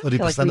at 30% I don't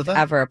feel like of we've that.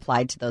 Ever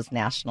applied to those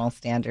national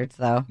standards,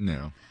 though?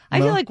 No. I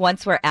feel like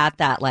once we're at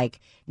that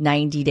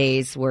 90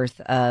 days worth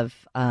of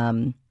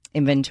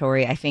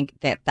inventory, I think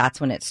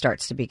that's when it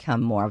starts to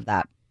become more of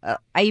that.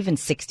 Even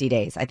 60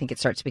 days, I think it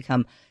starts to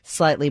become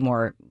slightly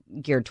more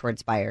geared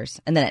towards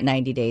buyers. And then at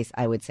 90 days,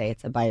 I would say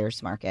it's a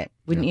buyer's market.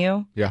 Wouldn't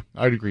you? Yeah,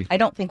 I'd agree. I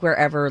don't think we're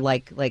ever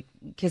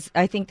because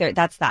I think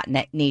that's that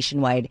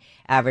nationwide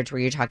average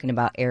where you're talking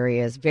about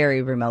areas,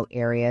 very remote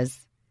areas,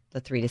 the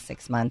 3 to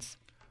 6 months.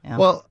 Yeah.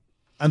 Well,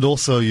 and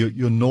also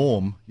your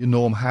norm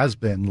has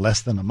been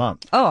less than a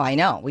month. Oh, I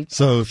know.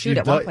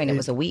 At one point it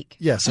was a week.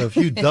 Yeah, so if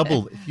you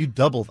double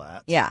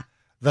that, yeah.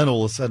 Then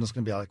all of a sudden it's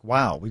going to be like,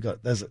 wow,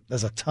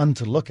 there's a ton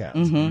to look at.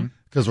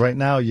 Because right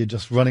now you're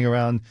just running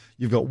around,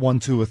 you've got 1,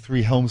 2, or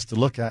 3 homes to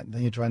look at, and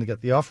then you're trying to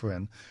get the offer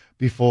in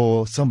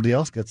before somebody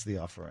else gets the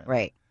offer in.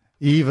 Right.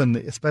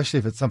 Especially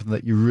if it's something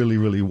that you really,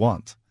 really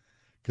want.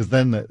 Because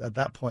then at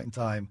that point in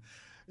time,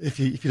 if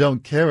you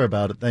don't care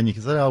about it, then you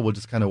can say, oh, we'll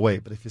just kind of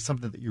wait. But if it's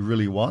something that you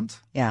really want,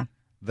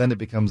 then it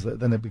becomes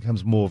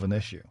more of an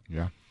issue.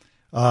 Yeah.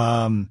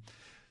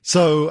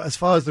 So as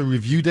far as the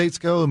review dates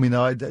go,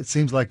 it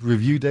seems like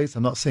review dates,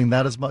 I'm not seeing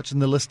that as much in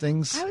the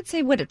listings. I would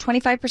say,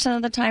 25%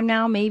 of the time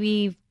now,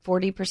 maybe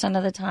 40%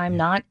 of the time,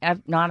 not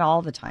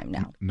all the time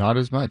now. Not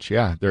as much,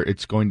 yeah.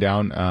 It's going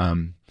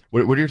down.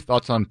 What are your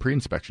thoughts on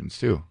pre-inspections,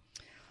 too?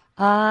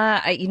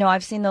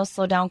 I've seen those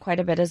slow down quite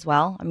a bit as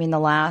well. I mean, in the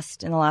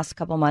last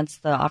couple months,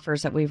 the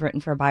offers that we've written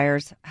for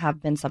buyers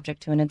have been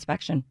subject to an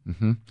inspection.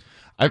 Mm-hmm.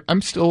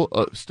 I'm still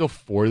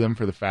for them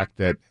for the fact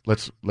that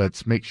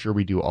let's make sure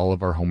we do all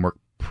of our homework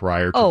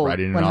prior to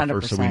writing an offer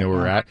so we know where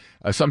we're at.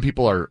 Some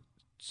people are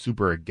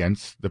super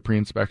against the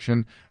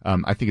pre-inspection.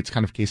 I think it's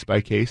kind of case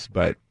by case,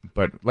 but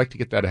I'd like to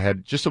get that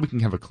ahead just so we can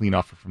have a clean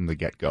offer from the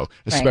get-go,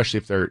 especially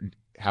if there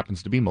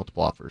happens to be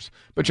multiple offers.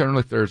 But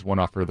generally, if there's one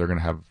offer, they're going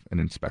to have an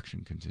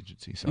inspection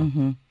contingency.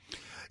 So,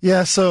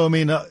 Yeah, so,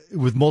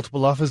 with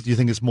multiple offers, do you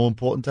think it's more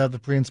important to have the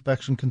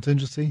pre-inspection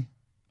contingency?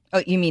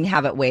 Oh, you mean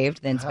have it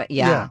waived?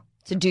 Yeah.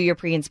 To do your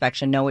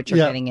pre-inspection, know what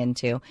you're getting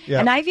into. Yeah.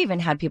 And I've even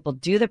had people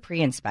do the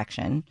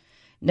pre-inspection,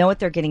 know what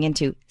they're getting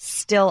into,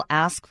 still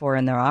ask for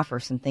in their offer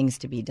some things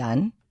to be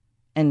done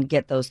and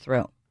get those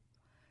through.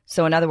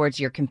 So in other words,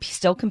 you're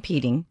still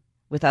competing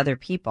with other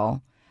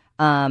people.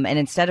 And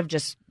instead of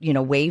just,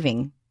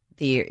 waiving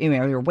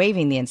you're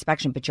waiving the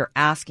inspection, but you're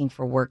asking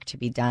for work to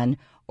be done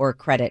or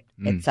credit,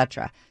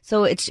 etc.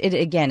 So it's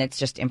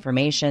just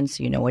information.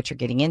 So you know what you're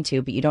getting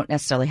into, but you don't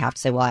necessarily have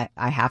to say, well,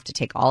 I have to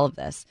take all of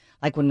this.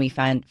 Like when we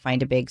find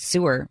a big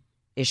sewer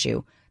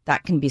issue,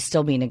 that can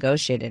still be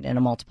negotiated in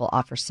a multiple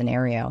offer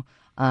scenario.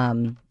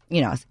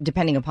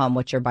 Depending upon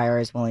what your buyer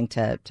is willing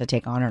to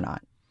take on or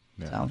not.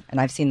 Yeah. So, and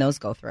I've seen those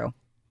go through.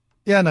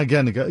 Yeah, and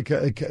again,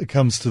 it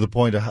comes to the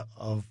point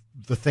of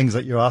the things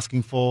that you're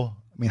asking for.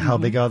 How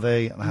big are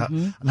they,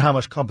 and how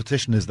much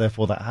competition is there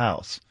for that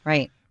house?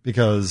 Right.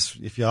 Because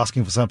if you're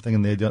asking for something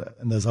and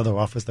there's other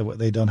offers that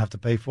they don't have to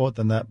pay for it,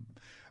 then that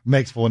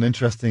makes for an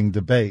interesting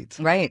debate.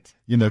 Right.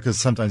 Because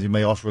sometimes you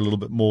may offer a little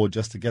bit more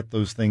just to get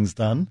those things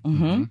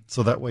done,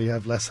 so that way you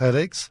have less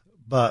headaches.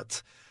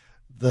 But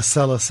the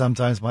seller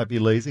sometimes might be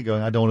lazy,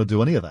 going, I don't want to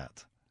do any of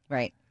that.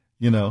 Right.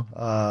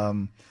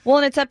 Well,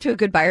 and it's up to a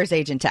good buyer's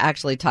agent to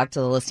actually talk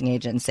to the listing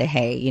agent and say,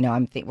 hey,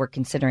 we're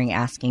considering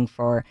asking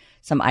for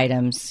some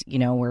items.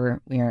 We're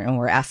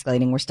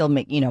escalating. We're still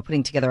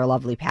putting together a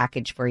lovely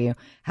package for you.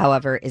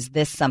 However, is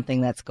this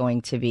something that's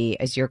going to be,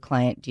 as your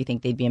client, do you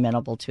think they'd be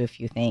amenable to a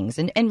few things?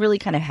 And really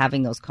kind of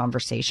having those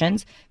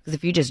conversations, because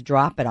if you just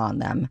drop it on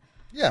them,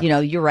 Yeah.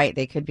 You're right.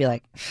 They could be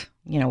like,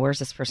 where's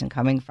this person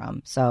coming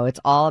from? So it's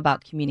all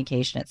about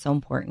communication. It's so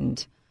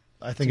important.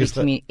 I think it's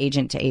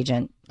agent to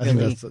agent. I think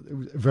that's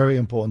very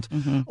important.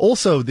 Mm-hmm.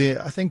 Also,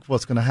 I think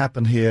what's going to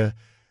happen here,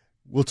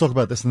 we'll talk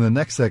about this in the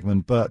next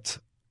segment, but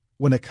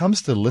when it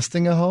comes to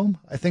listing a home,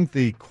 I think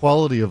the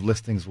quality of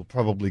listings will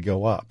probably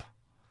go up.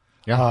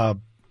 Yeah.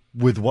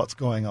 With what's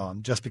going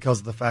on, just because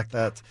of the fact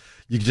that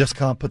you just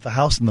can't put the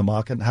house in the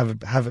market and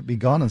have it be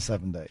gone in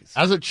 7 days.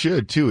 As it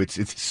should too.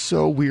 It's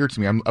so weird to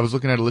me. I was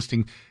looking at a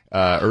listing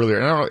earlier,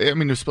 and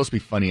it was supposed to be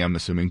funny, I'm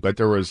assuming, but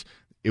it was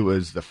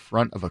the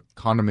front of a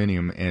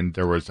condominium, and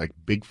there was like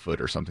Bigfoot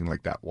or something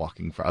like that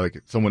walking,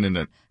 like someone in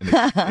a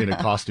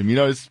costume.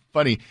 It's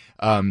funny.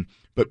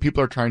 But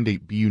people are trying to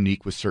be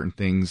unique with certain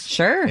things,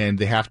 sure, and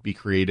they have to be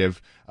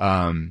creative.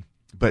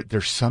 But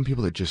there's some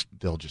people that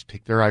they'll just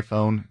take their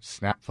iPhone,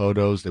 snap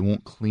photos. They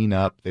won't clean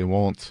up. They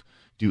won't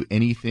do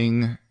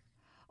anything.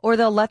 Or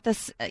they'll let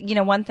this,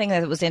 one thing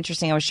that was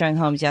interesting, I was showing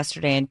homes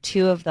yesterday, and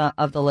 2 of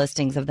the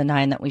listings of the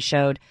 9 that we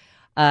showed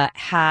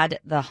had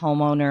the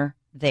homeowner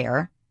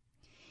there,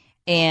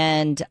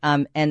 and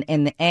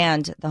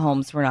the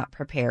homes were not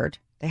prepared.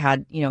 They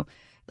had,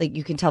 like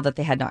you can tell that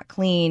they had not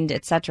cleaned,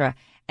 etc.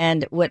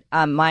 And what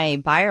my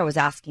buyer was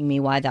asking me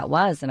why that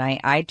was, and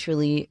I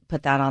truly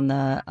put that on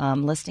the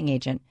listing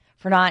agent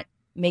for not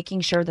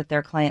making sure that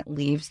their client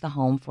leaves the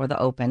home for the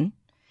open,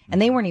 and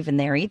they weren't even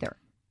there either.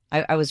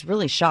 I was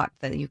really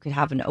shocked that you could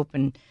have an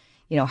open,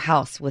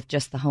 house with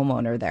just the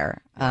homeowner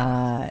there.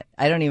 I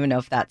don't even know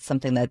if that's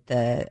something that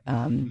the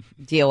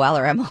DOL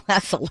or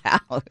MLS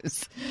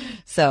allows.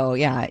 So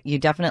yeah, you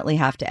definitely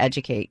have to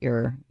educate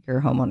your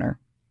homeowner.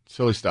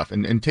 Silly stuff,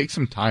 and take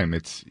some time.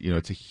 It's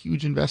it's a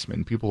huge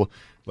investment. People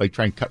like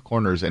try and cut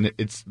corners, and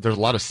there's a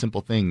lot of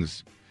simple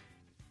things.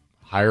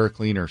 Hire a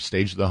cleaner,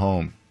 stage the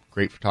home,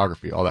 great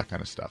photography, all that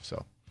kind of stuff.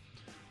 So,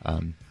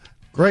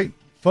 great,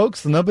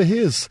 folks. The number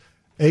here is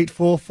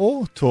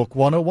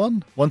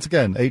 844-TALK-101. Once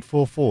again,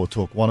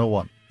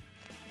 844-TALK-101.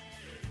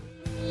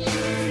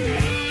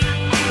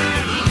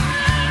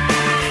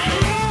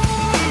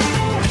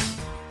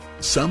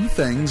 Some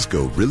things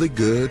go really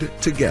good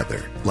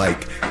together,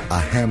 like a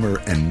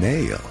hammer and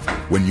nail.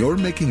 When you're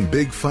making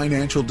big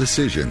financial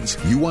decisions,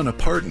 you want a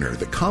partner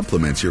that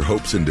complements your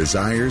hopes and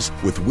desires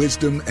with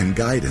wisdom and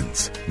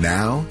guidance.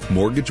 Now,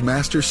 Mortgage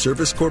Master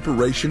Service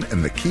Corporation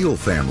and the Keel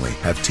family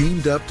have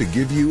teamed up to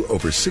give you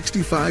over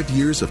 65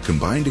 years of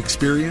combined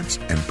experience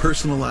and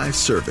personalized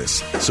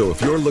service. So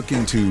if you're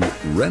looking to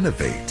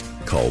renovate,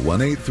 call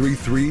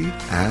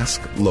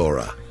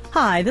 1-833-ASK-LAURA.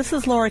 Hi, this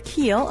is Laura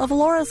Keel of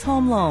Laura's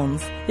Home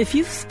Loans. If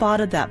you've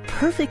spotted that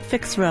perfect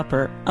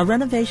fixer-upper, a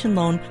renovation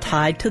loan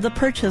tied to the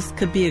purchase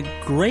could be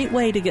a great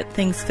way to get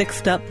things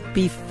fixed up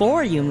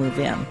before you move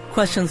in.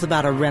 Questions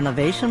about a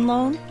renovation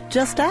loan?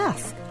 Just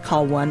ask.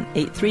 Call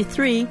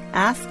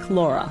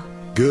 1-833-ASK-LAURA.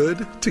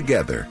 Good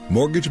together.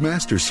 Mortgage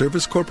Master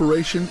Service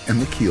Corporation and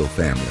the Keel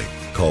family.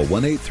 Call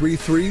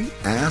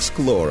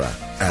 1-833-ASK-LAURA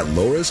at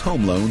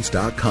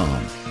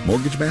laurashomeloans.com.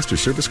 Mortgage Master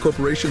Service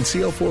Corporation,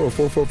 CL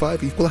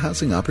 40445, Equal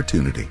Housing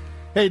Opportunity.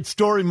 Hey, it's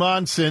Dory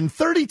Monson.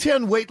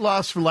 3010 Weight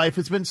Loss for Life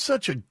has been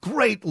such a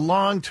great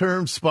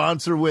long-term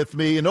sponsor with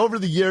me. And over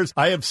the years,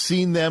 I have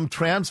seen them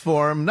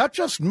transform not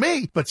just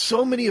me, but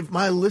so many of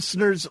my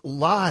listeners'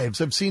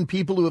 lives. I've seen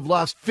people who have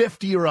lost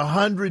 50 or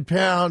 100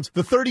 pounds.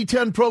 The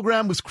 3010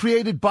 program was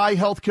created by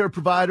healthcare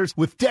providers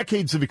with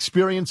decades of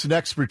experience and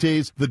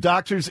expertise. The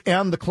doctors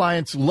and the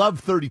clients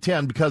love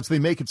 3010 because they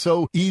make it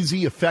so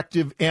easy,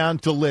 effective, and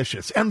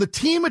delicious. And the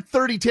team at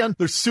 3010,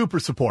 they're super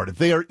supportive.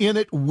 They are in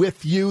it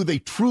with you. They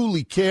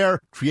truly care.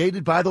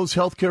 Created by those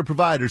healthcare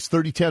providers,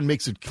 3010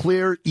 makes it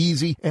clear,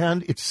 easy,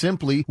 and it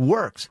simply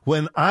works.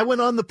 When I went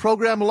on the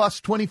program, I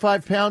lost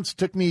 25 pounds. It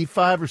took me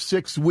 5 or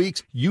 6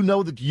 weeks. You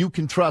know that you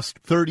can trust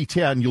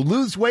 3010. You'll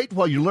lose weight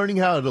while you're learning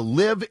how to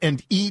live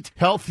and eat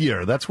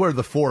healthier. That's where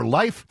the For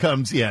Life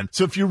comes in.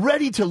 So if you're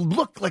ready to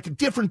look like a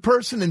different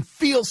person and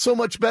feel so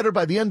much better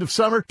by the end of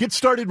summer, get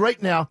started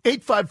right now.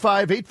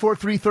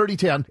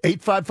 855-843-3010,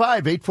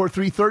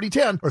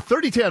 855-843-3010, or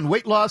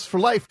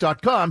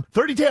 3010weightlossforlife.com.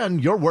 3010,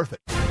 you're worth it.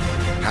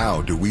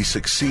 How do we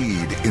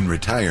succeed in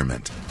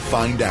retirement?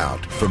 Find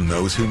out from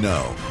those who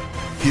know.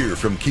 Hear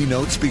from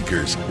keynote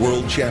speakers,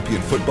 world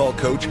champion football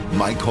coach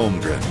Mike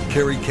Holmgren,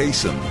 Kerry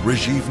Kasem,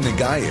 Rajiv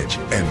Nagaich,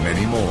 and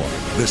many more.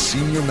 The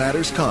Senior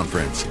Matters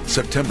Conference,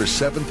 September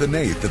 7th and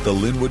 8th at the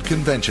Linwood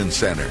Convention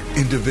Center.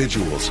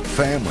 Individuals,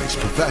 families,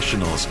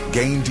 professionals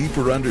gain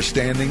deeper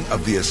understanding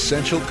of the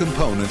essential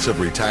components of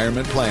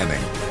retirement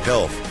planning: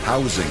 health,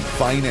 housing,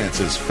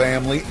 finances,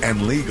 family,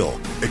 and legal.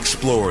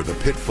 Explore the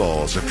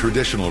pitfalls of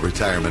traditional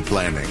retirement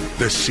planning.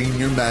 The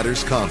Senior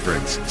Matters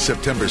Conference,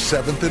 September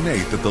 7th and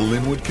 8th at the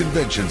Linwood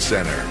Convention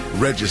Center.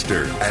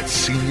 Register at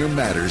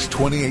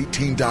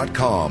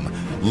seniormatters2018.com.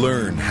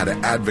 Learn how to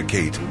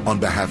advocate on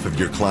behalf of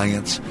your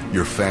clients,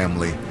 your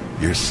family,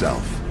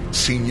 yourself.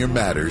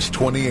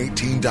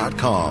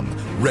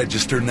 SeniorMatters2018.com.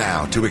 Register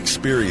now to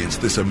experience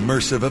this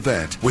immersive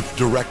event with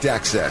direct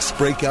access,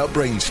 breakout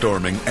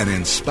brainstorming, and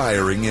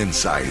inspiring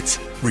insights.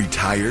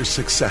 Retire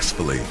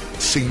successfully.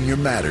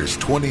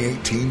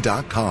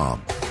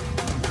 SeniorMatters2018.com.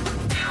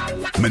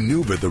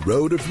 Maneuver the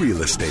road of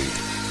real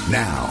estate.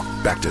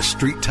 Now, back to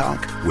Street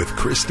Talk with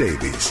Chris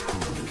Davies.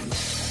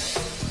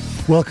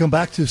 Welcome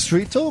back to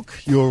Street Talk,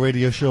 your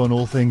radio show on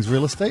all things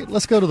real estate.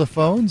 Let's go to the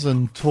phones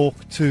and talk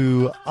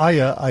to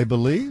Aya, I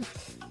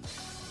believe.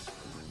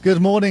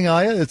 Good morning,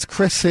 Aya. It's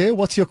Chris here.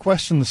 What's your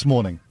question this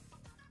morning?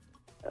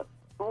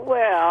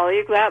 Well,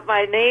 you got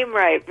my name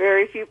right.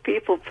 Very few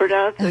people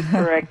pronounce it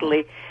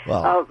correctly.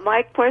 Well,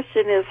 my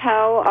question is,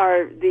 how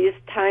are these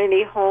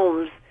tiny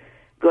homes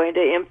going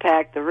to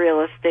impact the real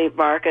estate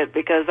market?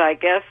 Because I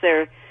guess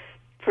they're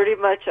pretty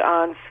much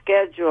on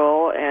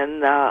schedule,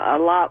 and a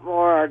lot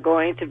more are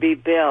going to be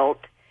built.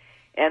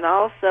 And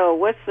also,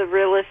 what's the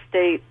real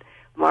estate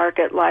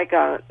market like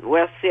on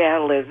West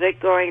Seattle? Is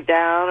it going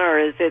down, or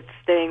is it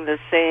staying the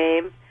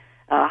same?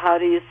 How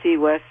do you see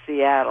West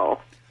Seattle?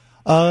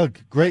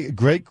 Great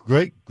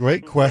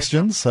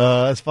questions.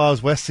 As far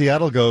as West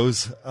Seattle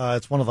goes,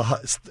 it's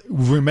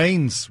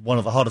remains one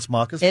of the hottest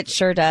markets. It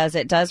sure does.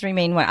 It does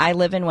remain. I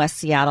live in West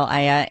Seattle,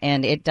 Aya,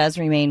 and it does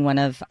remain one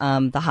of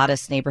the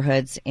hottest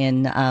neighborhoods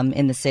in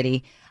the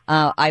city.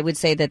 I would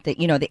say that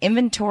the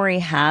inventory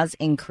has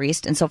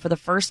increased, and so for the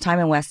first time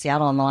in West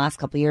Seattle in the last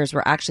couple of years,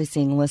 we're actually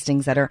seeing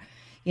listings that are,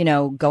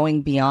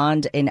 going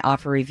beyond an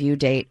offer review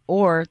date,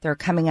 or they're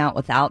coming out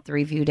without the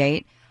review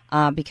date.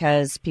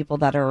 Because people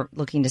that are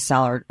looking to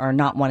sell are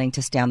not wanting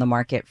to stay on the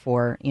market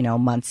for,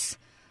 months.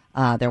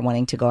 They're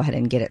wanting to go ahead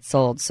and get it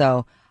sold.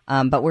 So,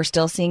 but we're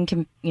still seeing,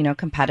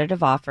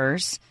 competitive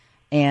offers,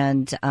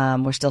 and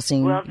we're still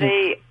seeing. Well,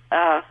 the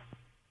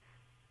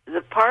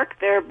park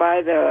there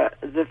by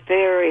the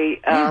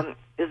ferry,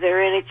 is there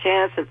any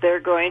chance that they're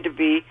going to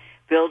be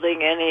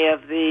building any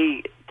of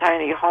the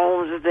tiny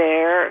homes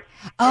there,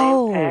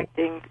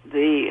 impacting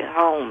the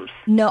homes?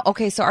 No.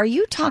 Okay. So are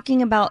you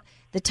talking about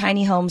the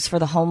tiny homes for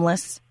the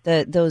homeless,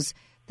 the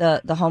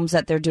homes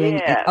that they're doing?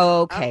 Yeah.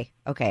 Okay.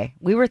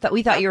 We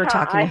thought you were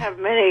talking. I have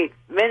many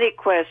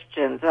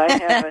questions. I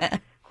have a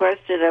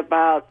question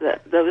about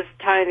those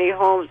tiny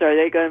homes. Are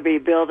they going to be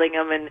building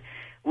them in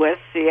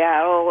West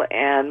Seattle?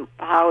 And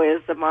how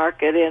is the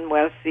market in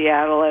West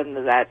Seattle and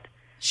that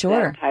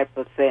type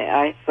of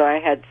thing? So I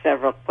had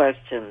several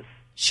questions.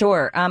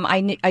 Sure.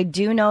 I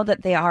do know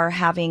that they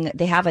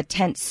have a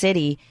tent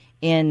city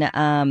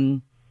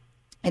in.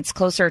 It's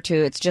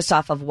just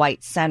off of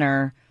White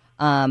Center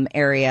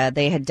area.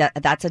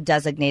 That's a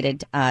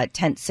designated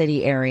tent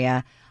city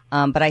area.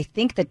 But I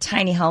think the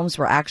tiny homes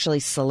were actually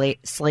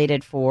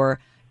slated for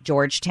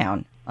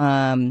Georgetown.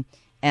 And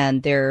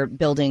they're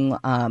building,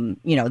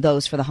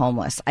 those for the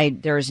homeless.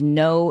 There's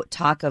no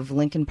talk of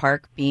Lincoln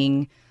Park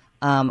being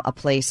a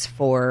place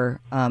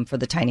for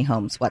the tiny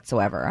homes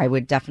whatsoever. I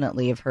would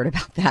definitely have heard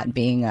about that,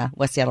 being a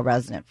West Seattle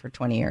resident for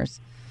 20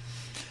 years.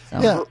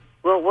 So. Yeah.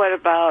 Well, what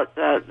about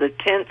the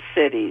tent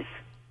cities?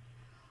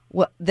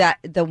 Well,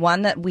 the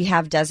one that we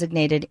have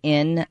designated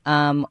in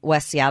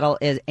West Seattle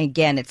is,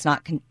 again, it's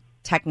not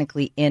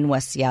technically in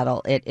West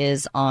Seattle. It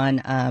is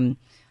on,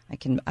 I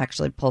can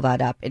actually pull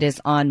that up. It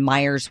is on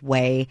Myers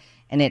Way,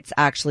 and it's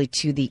actually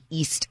to the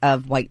east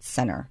of White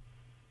Center.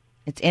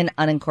 It's in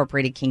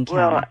unincorporated King County.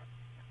 Well,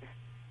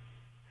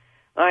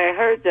 I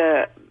heard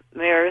the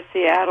mayor of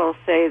Seattle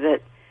say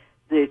that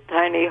the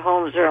tiny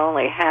homes are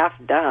only half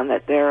done,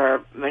 that there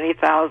are many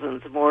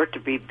thousands more to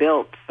be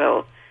built.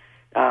 So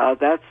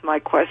that's my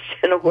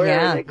question of where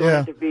are they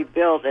going to be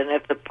built, and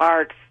if the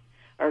parks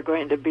are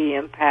going to be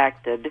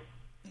impacted.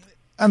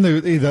 And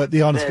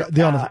the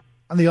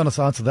honest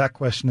answer to that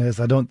question is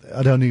I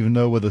don't even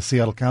know whether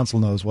Seattle Council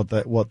knows what they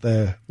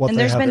and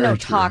there's have been no there.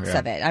 talks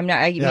of it.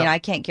 I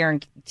can't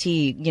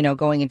guarantee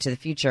going into the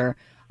future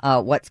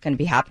what's going to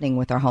be happening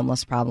with our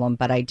homeless problem,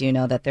 but I do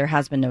know that there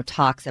has been no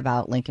talks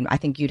about Lincoln. I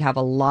think you'd have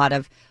a lot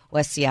of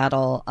West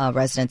Seattle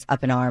residents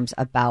up in arms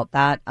about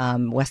that.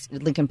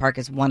 Lincoln Park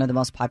is one of the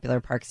most popular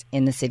parks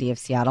in the city of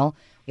Seattle.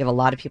 We have a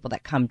lot of people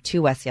that come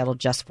to West Seattle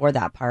just for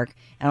that park,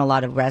 and a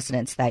lot of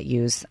residents that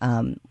use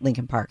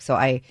Lincoln Park. So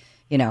I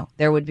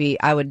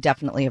would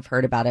definitely have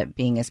heard about it,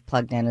 being as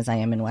plugged in as I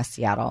am in West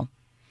Seattle.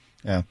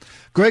 Yeah,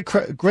 great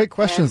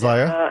questions,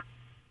 Aya.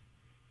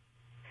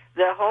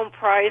 The home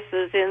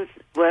prices in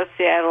West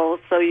Seattle,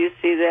 so you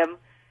see them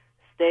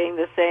staying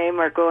the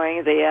same or going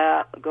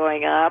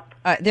up?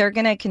 They're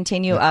going to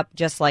continue up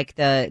just like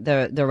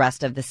the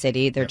rest of the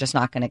city. They're just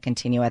not going to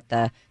continue at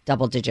the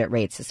double-digit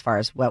rates as far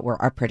as what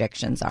our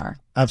predictions are.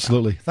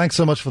 Absolutely. Thanks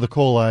so much for the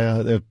call,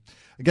 Aya.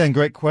 Again,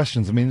 great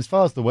questions. I mean, as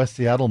far as the West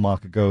Seattle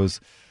market goes,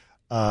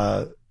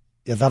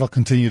 that'll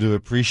continue to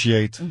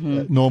appreciate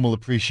normal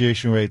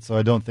appreciation rates. So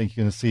I don't think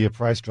you're going to see a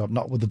price drop,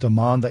 not with the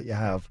demand that you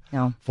have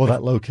for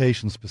that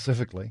location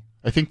specifically.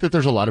 I think that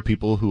there's a lot of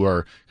people who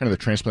are kind of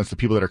the transplants, the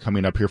people that are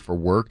coming up here for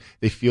work.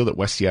 They feel that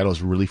West Seattle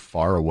is really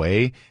far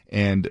away.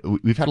 And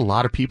we've had a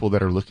lot of people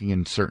that are looking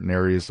in certain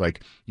areas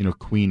like,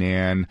 Queen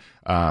Anne,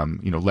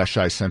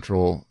 Leshai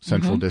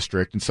Central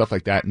District and stuff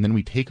like that. And then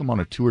we take them on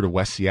a tour to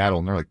West Seattle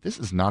and they're like, this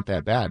is not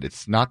that bad.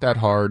 It's not that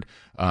hard.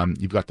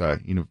 You've got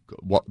the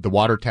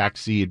water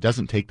taxi. It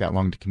doesn't take that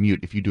long to commute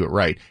if you do it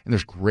right. And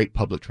there's great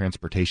public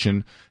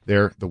transportation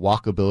there, the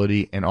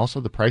walkability, and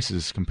also the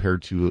prices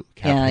compared to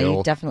Cap Hill,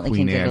 you definitely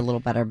Queen can get Anne. a little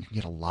better. You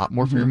get a lot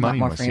more for your money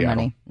in West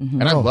Seattle. Mm-hmm.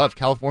 And I love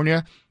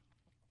California.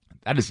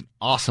 That is an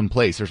awesome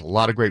place. There's a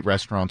lot of great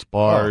restaurants,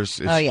 bars.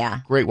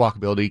 It's great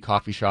walkability,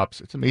 coffee shops.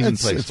 It's an amazing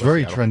place. It's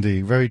very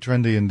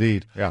trendy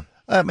indeed. Yeah.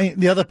 I mean,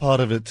 the other part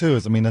of it too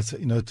is, that's,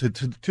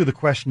 to the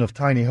question of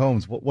tiny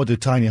homes. What do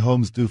tiny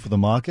homes do for the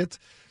market?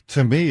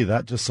 To me,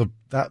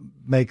 that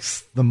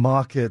makes the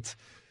market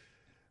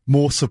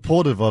more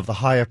supportive of the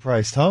higher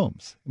priced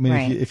homes. I mean,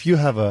 right. if you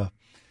have a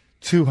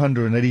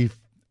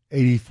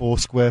 284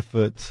 square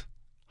foot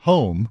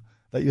home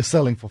that you're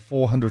selling for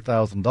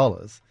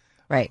 $400,000.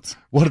 Right.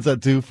 What does that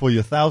do for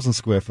your 1,000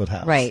 square foot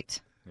house? Right.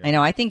 Yeah. I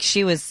know. I think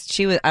she was.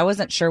 I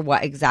wasn't sure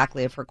what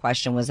exactly if her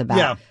question was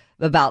about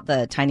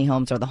the tiny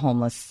homes or the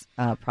homeless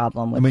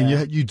problem.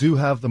 You do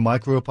have the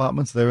micro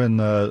apartments there in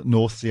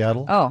North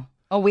Seattle.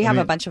 Oh, we have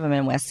a bunch of them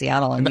in West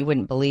Seattle, and you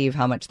wouldn't believe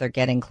how much they're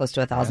getting, close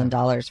to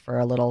 $1,000 for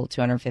a little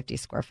 250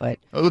 square foot.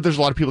 Oh, there's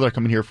a lot of people that are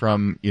coming here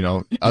from,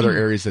 other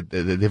areas that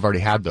they've already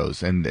had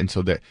those, and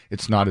so that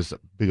it's not as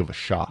big of a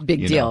shock.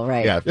 Big deal,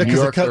 right? Yeah, New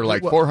York, they're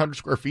like 400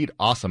 square feet,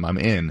 awesome, I'm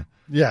in.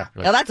 Yeah.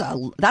 Like,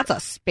 that's a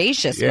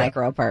spacious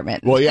micro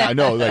apartment. Well, yeah, I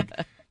know,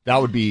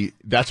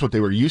 that's what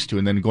they were used to,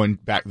 and then going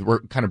back, we're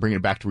kind of bringing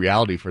it back to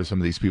reality for some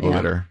of these people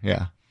that are,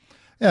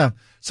 Yeah.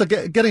 So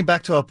getting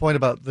back to our point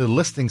about the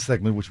listing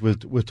segment, which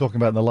we're talking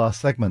about in the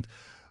last segment,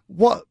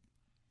 to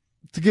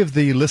give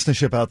the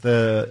listenership out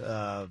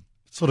there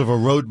sort of a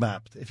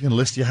roadmap, if you're going to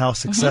list your house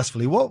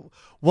successfully,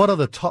 what are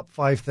the top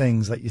 5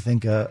 things that you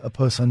think a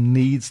person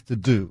needs to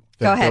do?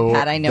 Go ahead,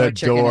 Pat. I know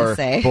what you're going to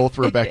say. Both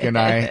Rebecca and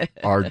I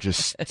are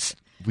just...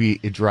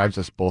 It drives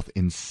us both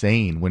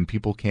insane when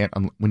people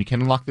when you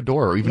can't unlock the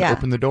door or even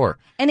open the door.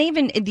 And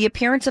even the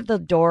appearance of the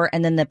door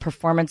and then the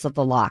performance of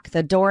the lock.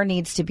 The door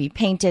needs to be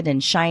painted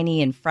and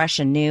shiny and fresh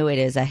and new. It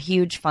is a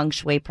huge feng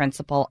shui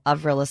principle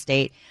of real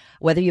estate.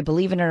 Whether you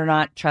believe in it or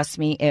not, trust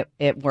me,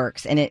 it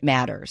works and it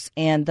matters.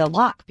 And the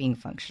lock being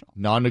functional.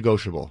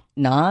 Non-negotiable.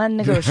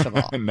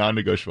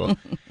 Non-negotiable.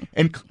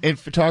 And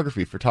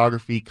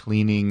photography,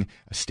 cleaning,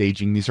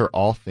 staging, these are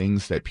all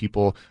things that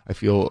people, I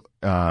feel...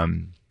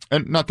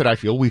 and not that I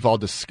feel, we've all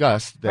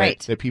discussed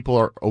that people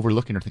are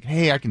overlooking or thinking,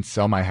 hey, I can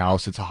sell my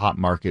house. It's a hot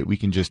market. We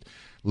can just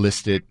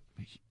list it.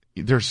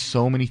 There's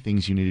so many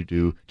things you need to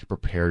do to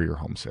prepare your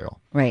home sale.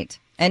 Right.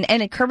 And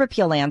a curb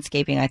appeal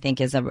landscaping, I think,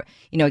 is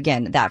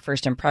again, that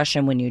first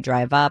impression when you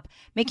drive up,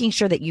 making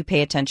sure that you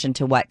pay attention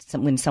to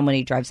when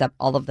somebody drives up,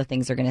 all of the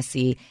things they're going to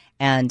see.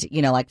 And,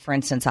 like, for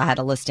instance, I had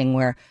a listing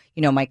where,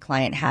 my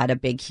client had a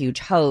big, huge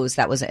hose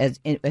that was,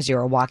 as you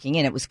were walking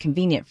in, it was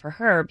convenient for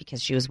her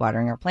because she was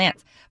watering her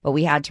plants. But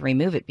we had to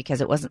remove it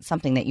because it wasn't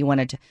something that you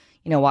wanted to,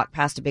 walk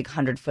past a big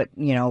 100-foot,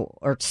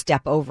 or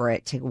step over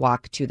it to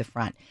walk to the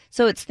front.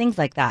 So it's things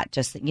like that.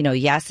 Just,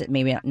 yes, it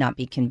may not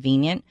be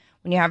convenient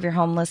when you have your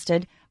home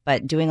listed,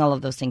 but doing all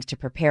of those things to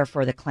prepare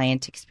for the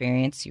client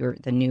experience,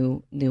 the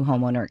new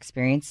homeowner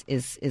experience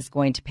is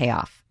going to pay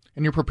off.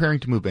 And you're preparing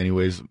to move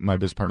anyways. My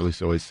business partner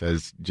Lisa always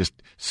says, just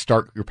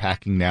start your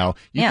packing now.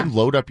 You can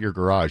load up your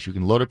garage.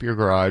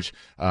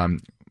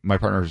 My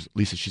partner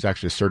Lisa, she's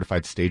actually a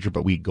certified stager,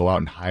 but we go out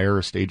and hire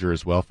a stager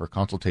as well for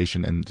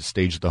consultation and to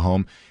stage the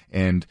home.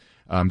 And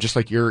just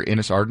like your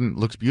Innis Arden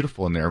looks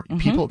beautiful in there.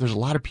 Mm-hmm. There's a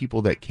lot of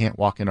people that can't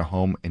walk in a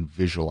home and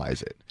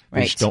visualize it.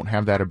 They just don't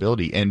have that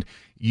ability. And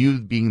you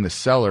being the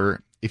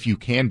seller, if you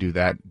can do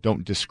that,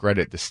 don't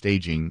discredit the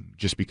staging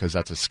just because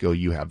that's a skill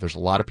you have. There's a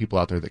lot of people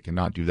out there that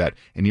cannot do that.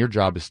 And your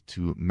job is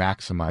to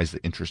maximize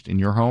the interest in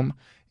your home.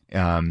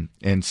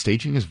 And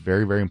staging is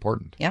very, very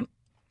important. Yep.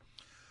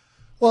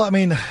 Well, I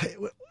mean,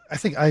 I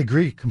think I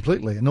agree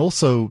completely. And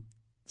also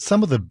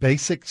some of the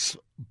basic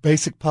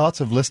parts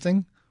of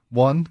listing,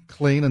 one,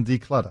 clean and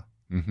declutter.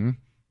 Mm-hmm.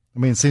 I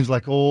mean, it seems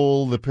like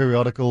all the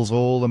periodicals,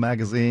 all the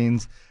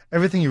magazines,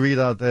 everything you read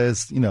out there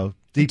is,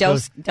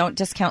 don't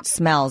discount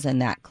smells in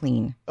that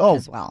clean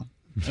as well.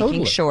 Totally.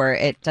 Making sure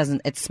it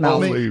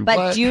smells.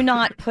 But do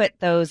not put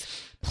those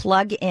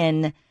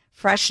plug-in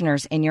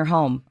fresheners in your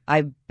home.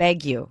 I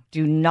beg you,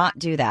 do not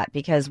do that,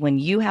 because when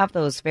you have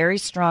those very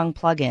strong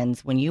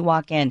plug-ins, when you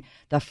walk in,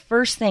 the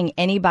first thing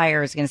any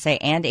buyer is going to say,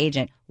 and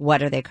agent,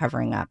 what are they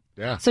covering up?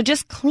 Yeah. So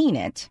just clean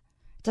it.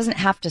 It doesn't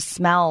have to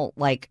smell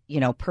like,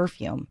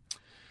 perfume.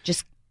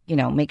 Just,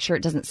 make sure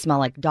it doesn't smell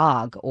like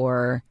dog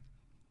or,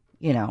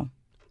 And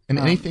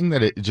anything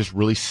that it just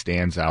really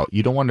stands out,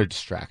 you don't want to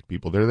distract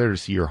people. They're there to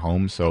see your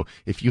home. So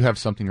if you have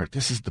something like,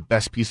 this is the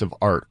best piece of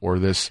art, or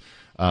this,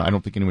 I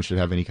don't think anyone should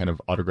have any kind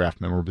of autographed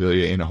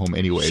memorabilia in a home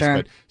anyways,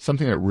 but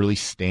something that really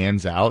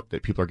stands out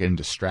that people are getting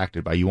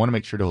distracted by, you want to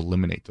make sure to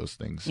eliminate those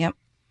things. Yep.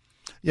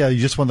 Yeah, you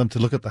just want them to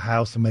look at the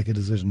house and make a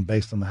decision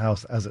based on the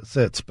house as it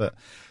sits. But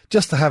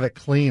just to have it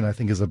clean, I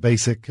think, is a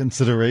basic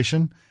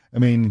consideration. I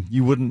mean,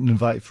 you wouldn't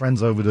invite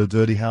friends over to a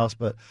dirty house,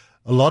 but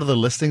a lot of the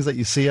listings that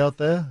you see out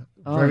there,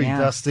 very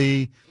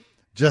dusty,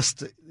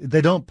 just they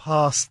don't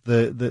pass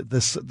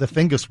the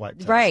finger swipe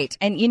test. Right.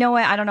 And you know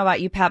what? I don't know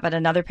about you, Pat, but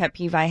another pet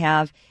peeve I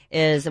have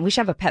is, and we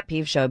should have a pet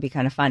peeve show. It'd be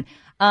kind of fun.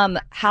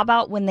 How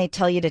about when they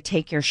tell you to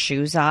take your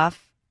shoes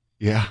off?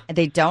 Yeah.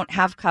 They don't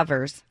have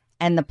covers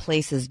and the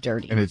place is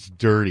dirty. And it's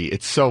dirty.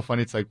 It's so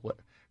funny. It's like, what?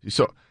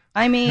 So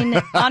I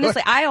mean,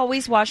 honestly, I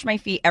always wash my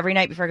feet every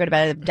night before I go to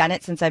bed. I've done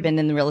it since I've been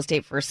in the real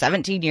estate for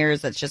 17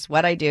 years. That's just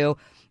what I do.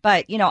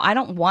 But, I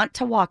don't want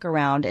to walk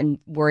around and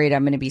worried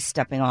I'm going to be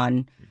stepping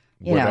on,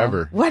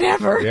 whatever.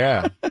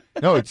 Yeah.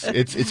 No,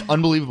 it's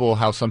unbelievable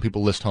how some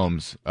people list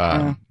homes,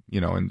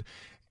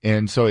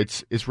 and so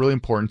it's really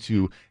important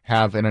to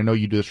have, and I know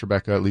you do this,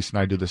 Rebecca, Lisa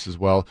and I do this as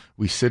well.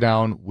 We sit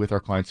down with our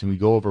clients and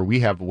we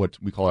have what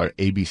we call our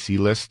ABC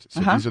list. So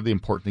these are the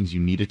important things you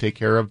need to take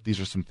care of. These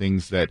are some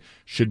things that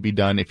should be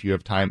done if you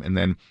have time, and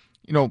then,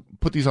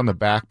 put these on the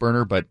back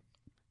burner, but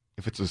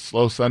if it's a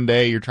slow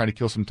Sunday, you're trying to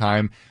kill some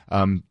time.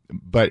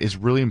 But it's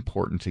really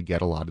important to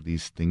get a lot of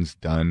these things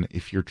done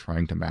if you're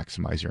trying to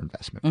maximize your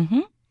investment. Mm-hmm.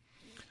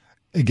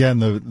 Again,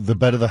 the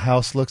better the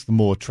house looks, the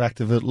more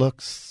attractive it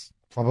looks.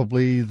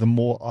 Probably the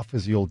more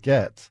offers you'll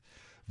get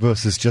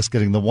versus just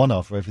getting the one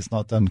offer if it's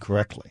not done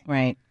correctly.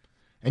 Right.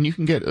 And you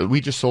can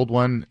we just sold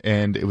one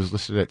and it was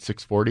listed at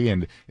 $640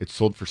 and it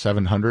sold for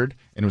 $700 and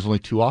it was only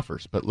 2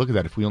 offers. But look at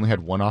that. If we only had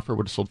one offer, it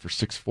would have sold for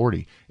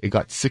 $640. They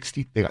got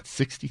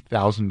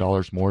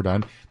 $60,000 more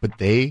done, but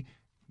they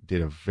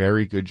did a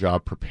very good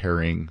job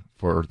preparing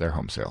for their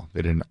home sale.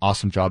 They did an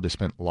awesome job. They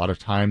spent a lot of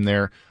time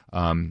there.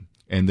 And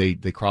they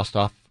crossed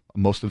off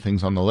most of the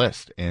things on the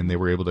list, and they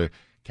were able to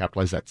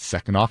capitalize that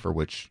second offer,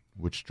 which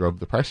drove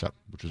the price up,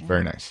 which was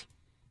very nice.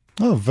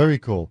 Oh, very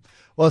cool.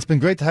 Well, it's been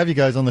great to have you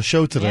guys on the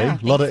show today. Yeah,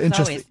 a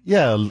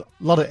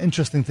lot of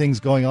interesting things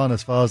going on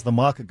as far as the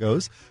market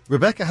goes.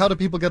 Rebecca, how do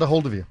people get a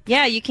hold of you?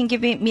 Yeah, you can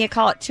give me a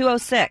call at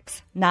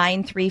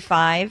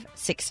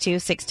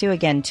 206-935-6262.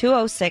 Again,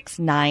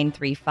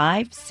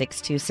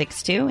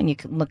 206-935-6262. And you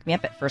can look me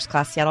up at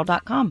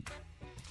firstclassseattle.com.